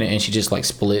 Wait a minute, and she just like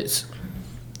splits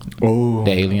Oh,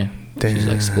 the alien. She's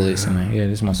like Damn. splits and like, yeah,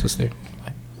 this is my sister.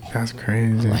 that's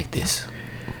crazy. Like this.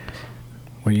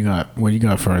 What you got? What you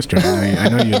got for us, Dre? I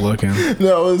know you're looking.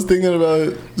 No, I was thinking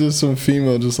about just some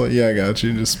female, just like, yeah, I got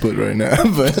you, just split right now.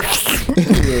 But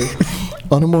anyway,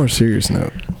 on a more serious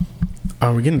note,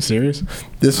 Are we getting serious?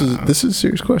 this is a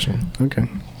serious question. Okay,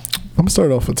 I'm gonna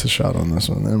start off with a shot on this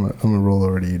one. Then I'm gonna roll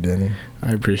over to you, Denny.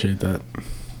 I appreciate that.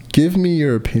 Give me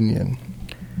your opinion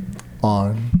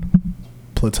on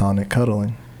platonic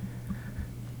cuddling.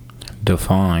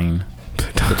 Define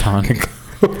platonic.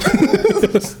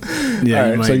 Yeah,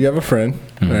 All right, so you have a friend,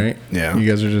 right? Yeah. You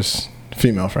guys are just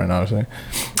female friend, obviously.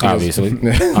 Obviously,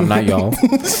 I'm not y'all.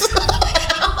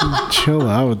 chill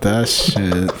out with that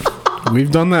shit.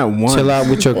 We've done that once. Chill out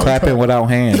with your clapping without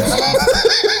hands.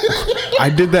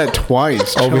 I did that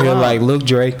twice. Over Chill here, out. like, look,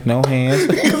 Drake, no hands.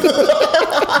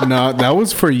 No, that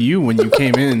was for you when you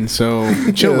came in. So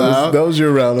chill Yeah, out. that was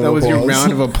your round of That was applause. your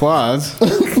round of applause, All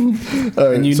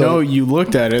right, and you so- know you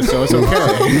looked at it, so it's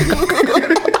okay.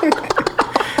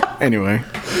 Anyway,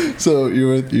 So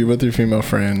you're with your female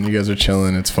friend. You guys are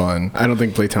chilling. It's fun. I don't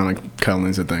think platonic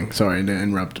cuddling is a thing. Sorry to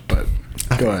interrupt, but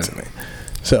go ahead.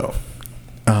 So,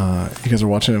 you guys are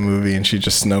watching a movie and she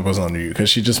just snuggles under you because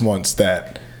she just wants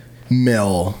that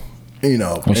male, you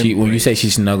know. When you say she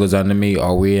snuggles under me,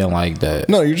 are we in like the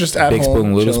no, you're just at big home,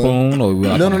 spoon, little chilling. spoon, or we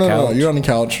like No, on no, the no, no. couch? You're on the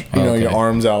couch. You know, Okay. your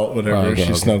arms out, whatever. Okay,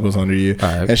 She okay. snuggles under you,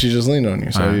 Alright. and she just leaned on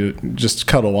you. So Alright. you just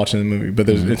cuddle watching the movie. But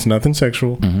there's it's nothing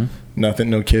sexual, nothing,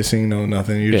 no kissing, no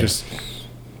nothing. You're Yeah. just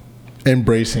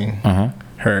embracing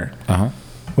her.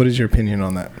 What is your opinion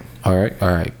on that? All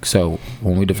right. So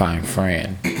when we define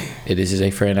friend, this is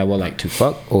a friend I would like to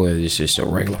fuck, or is this just a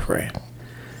regular friend?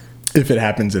 If it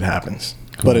happens, it happens.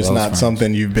 Who But it's else not friends?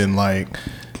 something you've been like,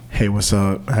 hey, what's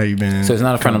up? How you been? So it's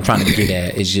not a friend I'm trying to get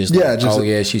at. It's just, Yeah, like, just oh a-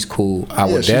 yeah, she's cool. I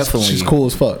Yeah, would definitely. She's cool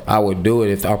as fuck. I would do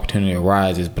it if the opportunity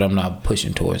arises, but I'm not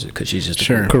pushing towards it because she's just a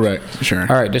Sure. cool- Correct. Sure.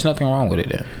 All right, there's nothing wrong with it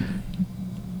then.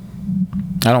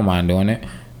 I don't mind doing it.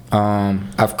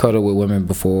 I've cuddled with women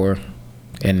before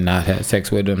and not had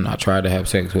sex with them. I tried to have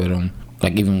sex with them,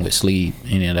 like even with sleep,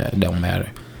 any of that don't matter.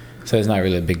 So it's not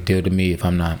really a big deal to me if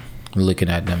I'm not looking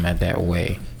at them at that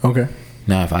way. Okay.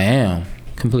 Now, if I am,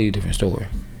 completely different story,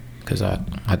 because I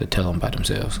have to tell them by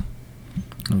themselves.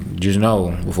 Just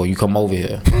know before you come over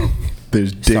here.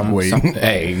 There's dick weight.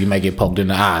 Hey, you may get poked in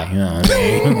the eye. You know what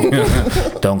I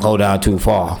mean? Don't go down too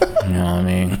far. You know what I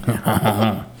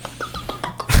mean?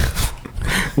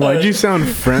 Why'd you sound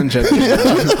French at the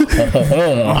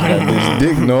There's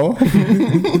dick, no?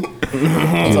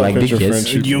 You like picture dick,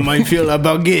 yes? French. You might feel a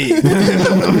baguette.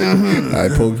 I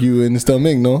poke you in the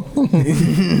stomach, no?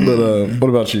 But what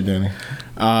about you, Danny?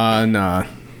 Nah.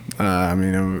 I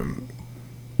mean,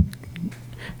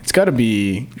 it's got to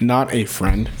be not a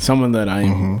friend, someone that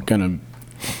I'm gonna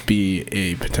be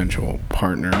a potential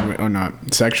partner with, or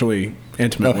not sexually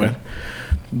intimate Okay. with.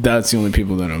 That's the only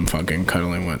people that I'm fucking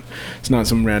cuddling with. It's not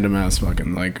some random ass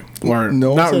fucking like, or No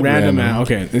one not said random random. ass.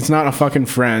 Okay, it's not a fucking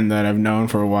friend that I've known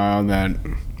for a while. That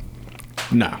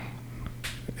no,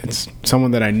 it's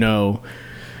someone that I know.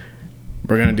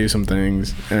 We're gonna do some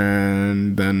things,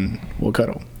 and then we'll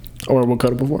cuddle, or we'll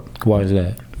cuddle before. Why is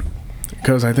that?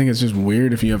 Because I think it's just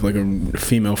weird if you have like a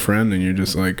female friend and you're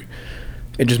just like,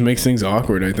 it just makes things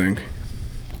awkward. I think,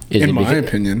 Is in it my because-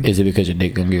 opinion. Is it because your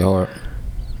dick gonna get hard?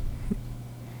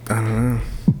 I don't know.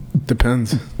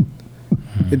 Depends.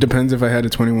 It depends if I had a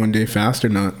 21-day fast or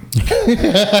not.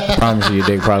 I promise you, your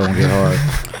dick probably gonna get hard.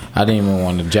 I didn't even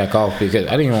want to jack off because I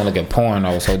didn't even want to look at porn.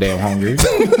 I was so damn hungry.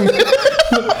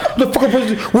 The fuck up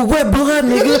with well, wet blood,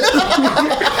 nigga.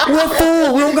 Wet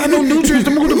food. We don't got no nutrients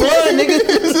to move the blood, nigga.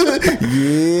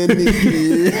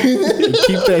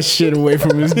 Keep that shit away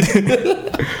from his dick.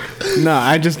 No,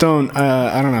 I just don't.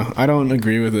 I don't know. I don't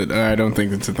agree with it. I don't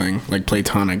think it's a thing. Like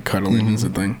platonic cuddling is a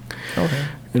thing. Okay.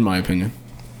 In my opinion.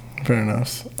 Fair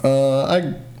enough.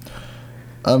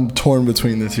 I'm torn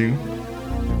between the two.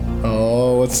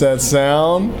 Oh, what's that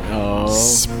sound? Oh.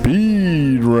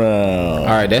 Speed round. All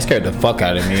right, that scared the fuck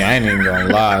out of me. I ain't even gonna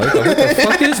lie. What the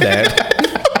fuck is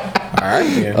that? All right,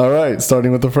 yeah. All right,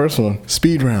 starting with the first one.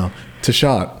 Speed round to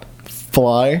shot.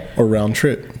 Fly or round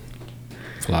trip?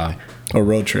 Fly. Or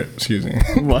road trip, excuse me.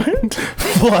 What?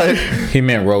 Fly He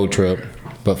meant road trip,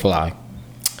 but fly.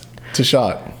 to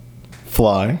shot.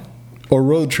 Fly or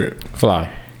road trip?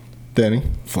 Fly. Danny,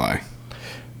 Fly.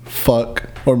 fuck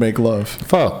or make love?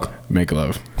 Fuck. Make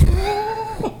love.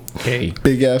 Hey.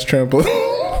 Big ass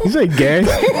trampoline. You say gay?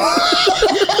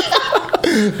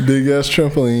 Big ass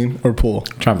trampoline or pool?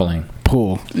 Trampoline.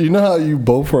 Pool. You know how you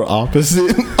both were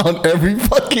opposite on every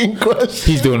fucking question?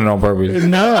 He's doing it on purpose.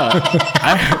 No.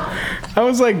 I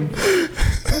was like, no,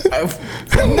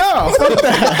 fuck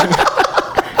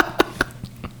that.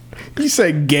 You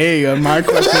said gay on my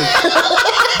question.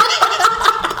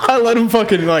 I let him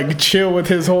fucking like chill with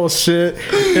his whole shit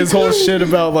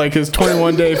about like his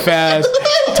 21-day fast,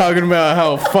 talking about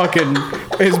how fucking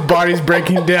his body's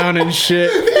breaking down and shit.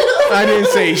 I didn't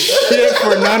say shit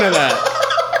for none of that.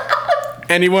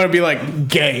 And you want to be like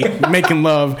gay, making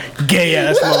love, gay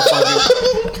ass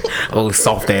motherfucker. Oh,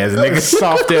 soft ass nigga.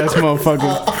 Soft ass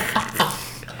motherfucker.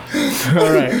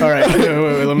 All right.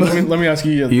 Wait, let me ask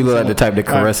you. You look like the type to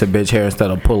caress a bitch hair instead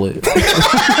of pull it.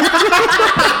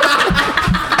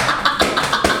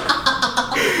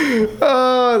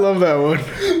 Oh, I love that one.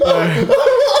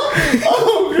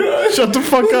 Oh, God. Shut the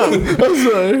fuck up. I'm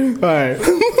sorry. All right.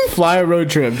 Fly a road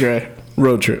trip, Dre.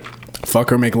 Road trip.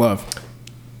 Fuck or make love.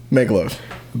 Make love.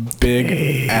 Big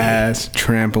ass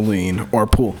trampoline or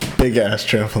pool. Big ass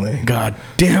trampoline. God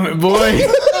damn it, boy.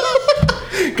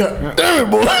 God damn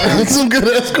it, boy. That's some good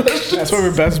ass questions. That's why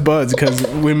we're best buds, because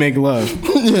we make love.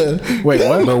 Yeah. Wait,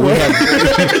 what? But we have.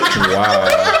 Wow.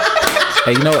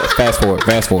 Hey, you know what? Fast forward.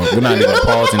 We're not even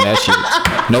pausing that shit.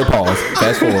 No pause.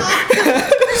 Fast forward.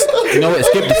 You know what?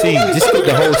 Skip the scene. Just skip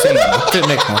the whole scene. To the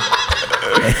next one.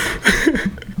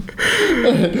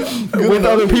 With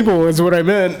other people is what I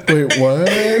meant. Wait, what?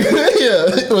 Yeah,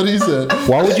 what he said.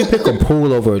 Why would you pick a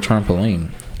pool over a trampoline?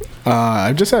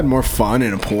 I've just had more fun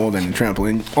in a pool than a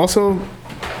trampoline. Also,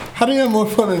 How do you have more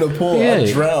fun in a pool? Yeah.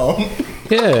 I drown.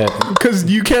 Yeah. because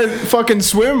you can't fucking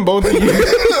swim, both of you.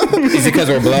 Is it because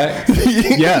we're black?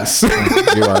 Yes.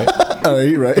 You're right. Oh,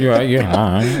 you right. You're right. You're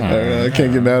lying. I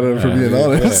can't get mad at him for being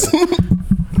honest.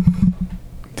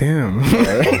 Damn.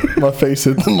 My face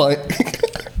hit the mic.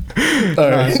 All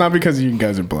No, right. it's not because you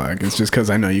guys are black. It's just because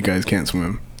I know you guys can't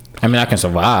swim. I mean, I can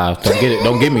survive.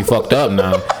 Don't get me fucked up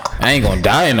now. I ain't gonna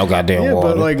die in no goddamn Yeah, water.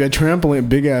 but like a trampoline,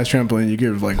 big ass trampoline, you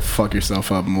could like fuck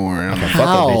yourself up more. And I'm like, Fuck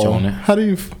a bitch on it. How do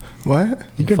you? What?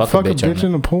 you can fuck a bitch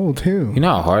in the pool too. You know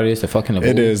how hard it is to fuck in the pool?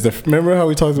 It is. Remember how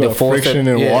we talked about friction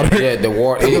in water? Yeah, the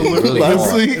water is really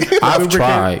Last hard. week. I've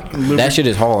tried. That shit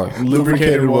is hard.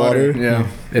 Lubricated water. Yeah.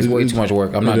 It's way too much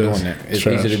work. I'm not It doing is. that. It's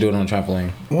Trash. easier to do it on a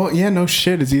trampoline. Well, yeah, no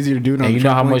shit. It's easier to do it on And a you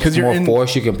know how much because more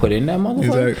force you can put in that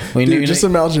motherfucker? Exactly. When Dude, you- just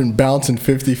imagine bouncing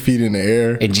 50 feet in the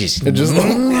air. It just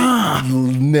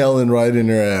nailing right in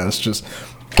your ass. Just.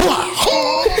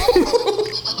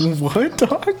 what,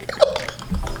 dog?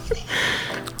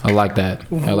 I like that.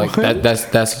 I like that. That's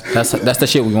the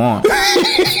shit we want.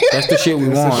 That's the shit we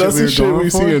want. That's the we're shit going we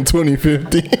for? see in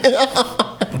 2050.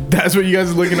 That's what you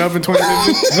guys are looking up in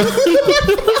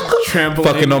 2050. Trampoline.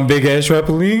 Fucking on big ass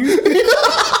trampolines.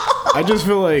 I just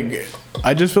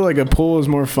feel like a pool is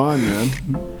more fun,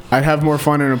 man. I'd have more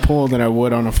fun in a pool than I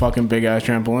would on a fucking big ass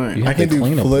trampoline. I can do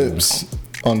clean a flips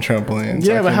on trampolines.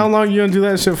 Yeah, but how long you gonna do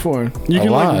that shit for? You A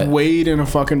can lot. like wade in a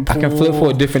fucking pool. I can flip for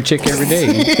a different chick every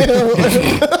day.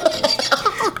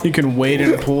 You can wade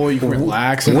in a pool. You can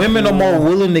relax. in a Women are pool. more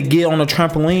willing to get on a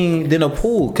trampoline than a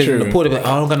pool. Because in the True. pool, they're like, oh,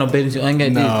 I don't got no babies. I ain't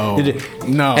got No. this.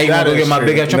 No, Hey, you that want to go is get my true.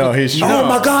 big ass trampoline? No, he's true. Oh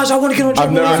my gosh, I want to get on a trampoline.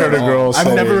 I've never heard a girl say.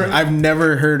 I've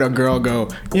never heard a girl go,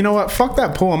 you know what? Fuck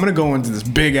that pool. I'm gonna go into this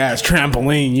big ass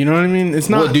trampoline. You know what I mean? It's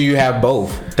not. What do you have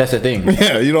both? That's the thing.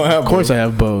 Yeah, you don't have. Of course, I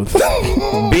have both.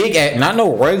 Big ass, not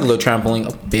no regular trampoline,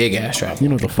 a big ass trampoline. You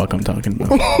know what the fuck I'm talking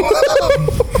about.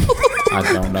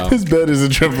 I don't know. His bed is a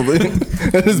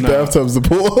trampoline, and his bathtub's the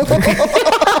pool.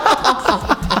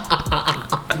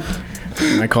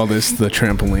 I call this the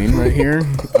trampoline right here.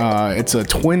 It's a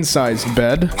twin-sized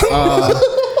bed.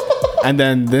 And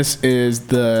then this is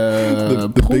the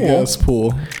the pool. big ass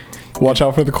pool. Watch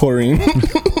out for the chlorine.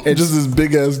 It's just this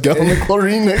big ass gallon of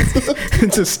chlorine next to it.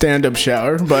 It's a stand-up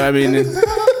shower, but I mean,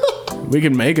 we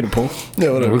can make it a pool.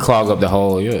 Yeah, whatever. We clog up the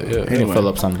hole. Yeah. Anyway. It'll fill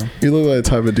up something. You look like the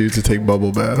type of dude to take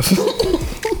bubble baths.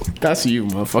 That's you,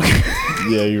 motherfucker.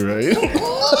 Yeah, you're right.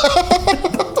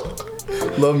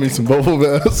 Love me some bubble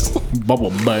baths.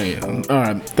 Bubble bam. All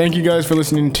right. Thank you guys for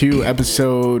listening to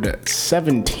episode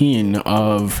 17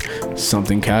 of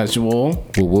Something Casual.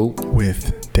 Woo woo.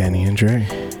 With Danny and Dre.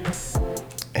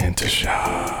 And Tasha.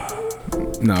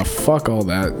 Nah, fuck all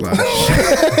that.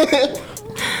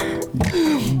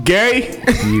 Gay.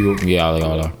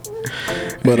 Y'all.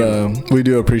 But we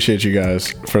do appreciate you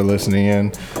guys for listening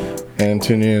in and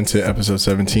tuning in to episode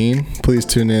 17. Please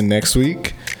tune in next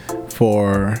week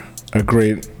for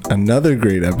another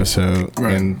great episode,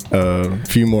 Right. and a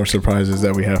few more surprises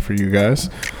that we have for you guys.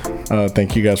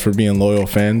 Thank you guys for being loyal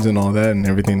fans and all that, and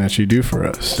everything that you do for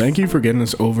us. Thank you for getting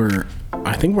us over.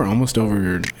 I think we're almost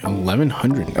over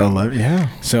 1,100 now. 11, yeah.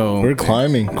 So We're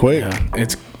climbing quick. yeah,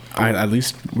 it's. At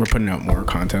least we're putting out more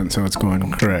content, so it's going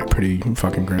Correct. pretty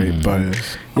fucking great. But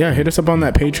Yes. yeah, hit us up on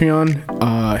that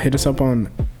Patreon. Hit us up on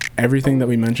everything that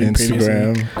we mentioned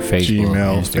Instagram, previously.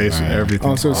 Gmail, Instagram. Facebook, everything.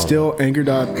 Also, still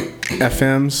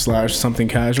anchor.fm/something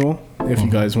casual. If you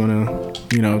guys want to,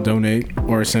 donate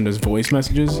or send us voice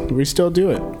messages, we still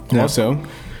do it. Yeah. Also,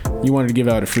 you wanted to give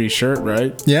out a free shirt,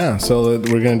 right? Yeah, so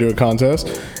we're going to do a contest.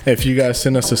 If you guys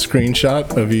send us a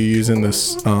screenshot of you using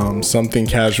this something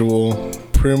casual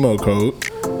promo code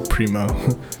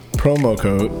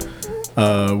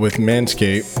with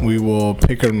Manscaped, we will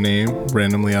pick a name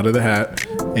randomly out of the hat,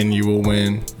 and you will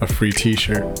win a free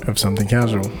t-shirt of something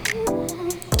casual.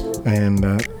 And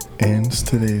that ends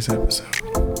today's episode.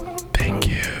 Thank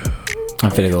you. I'm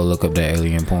finna go look up that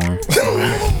alien porn.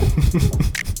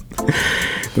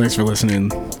 Thanks for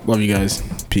listening. Love you guys.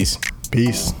 Peace.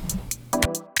 Peace.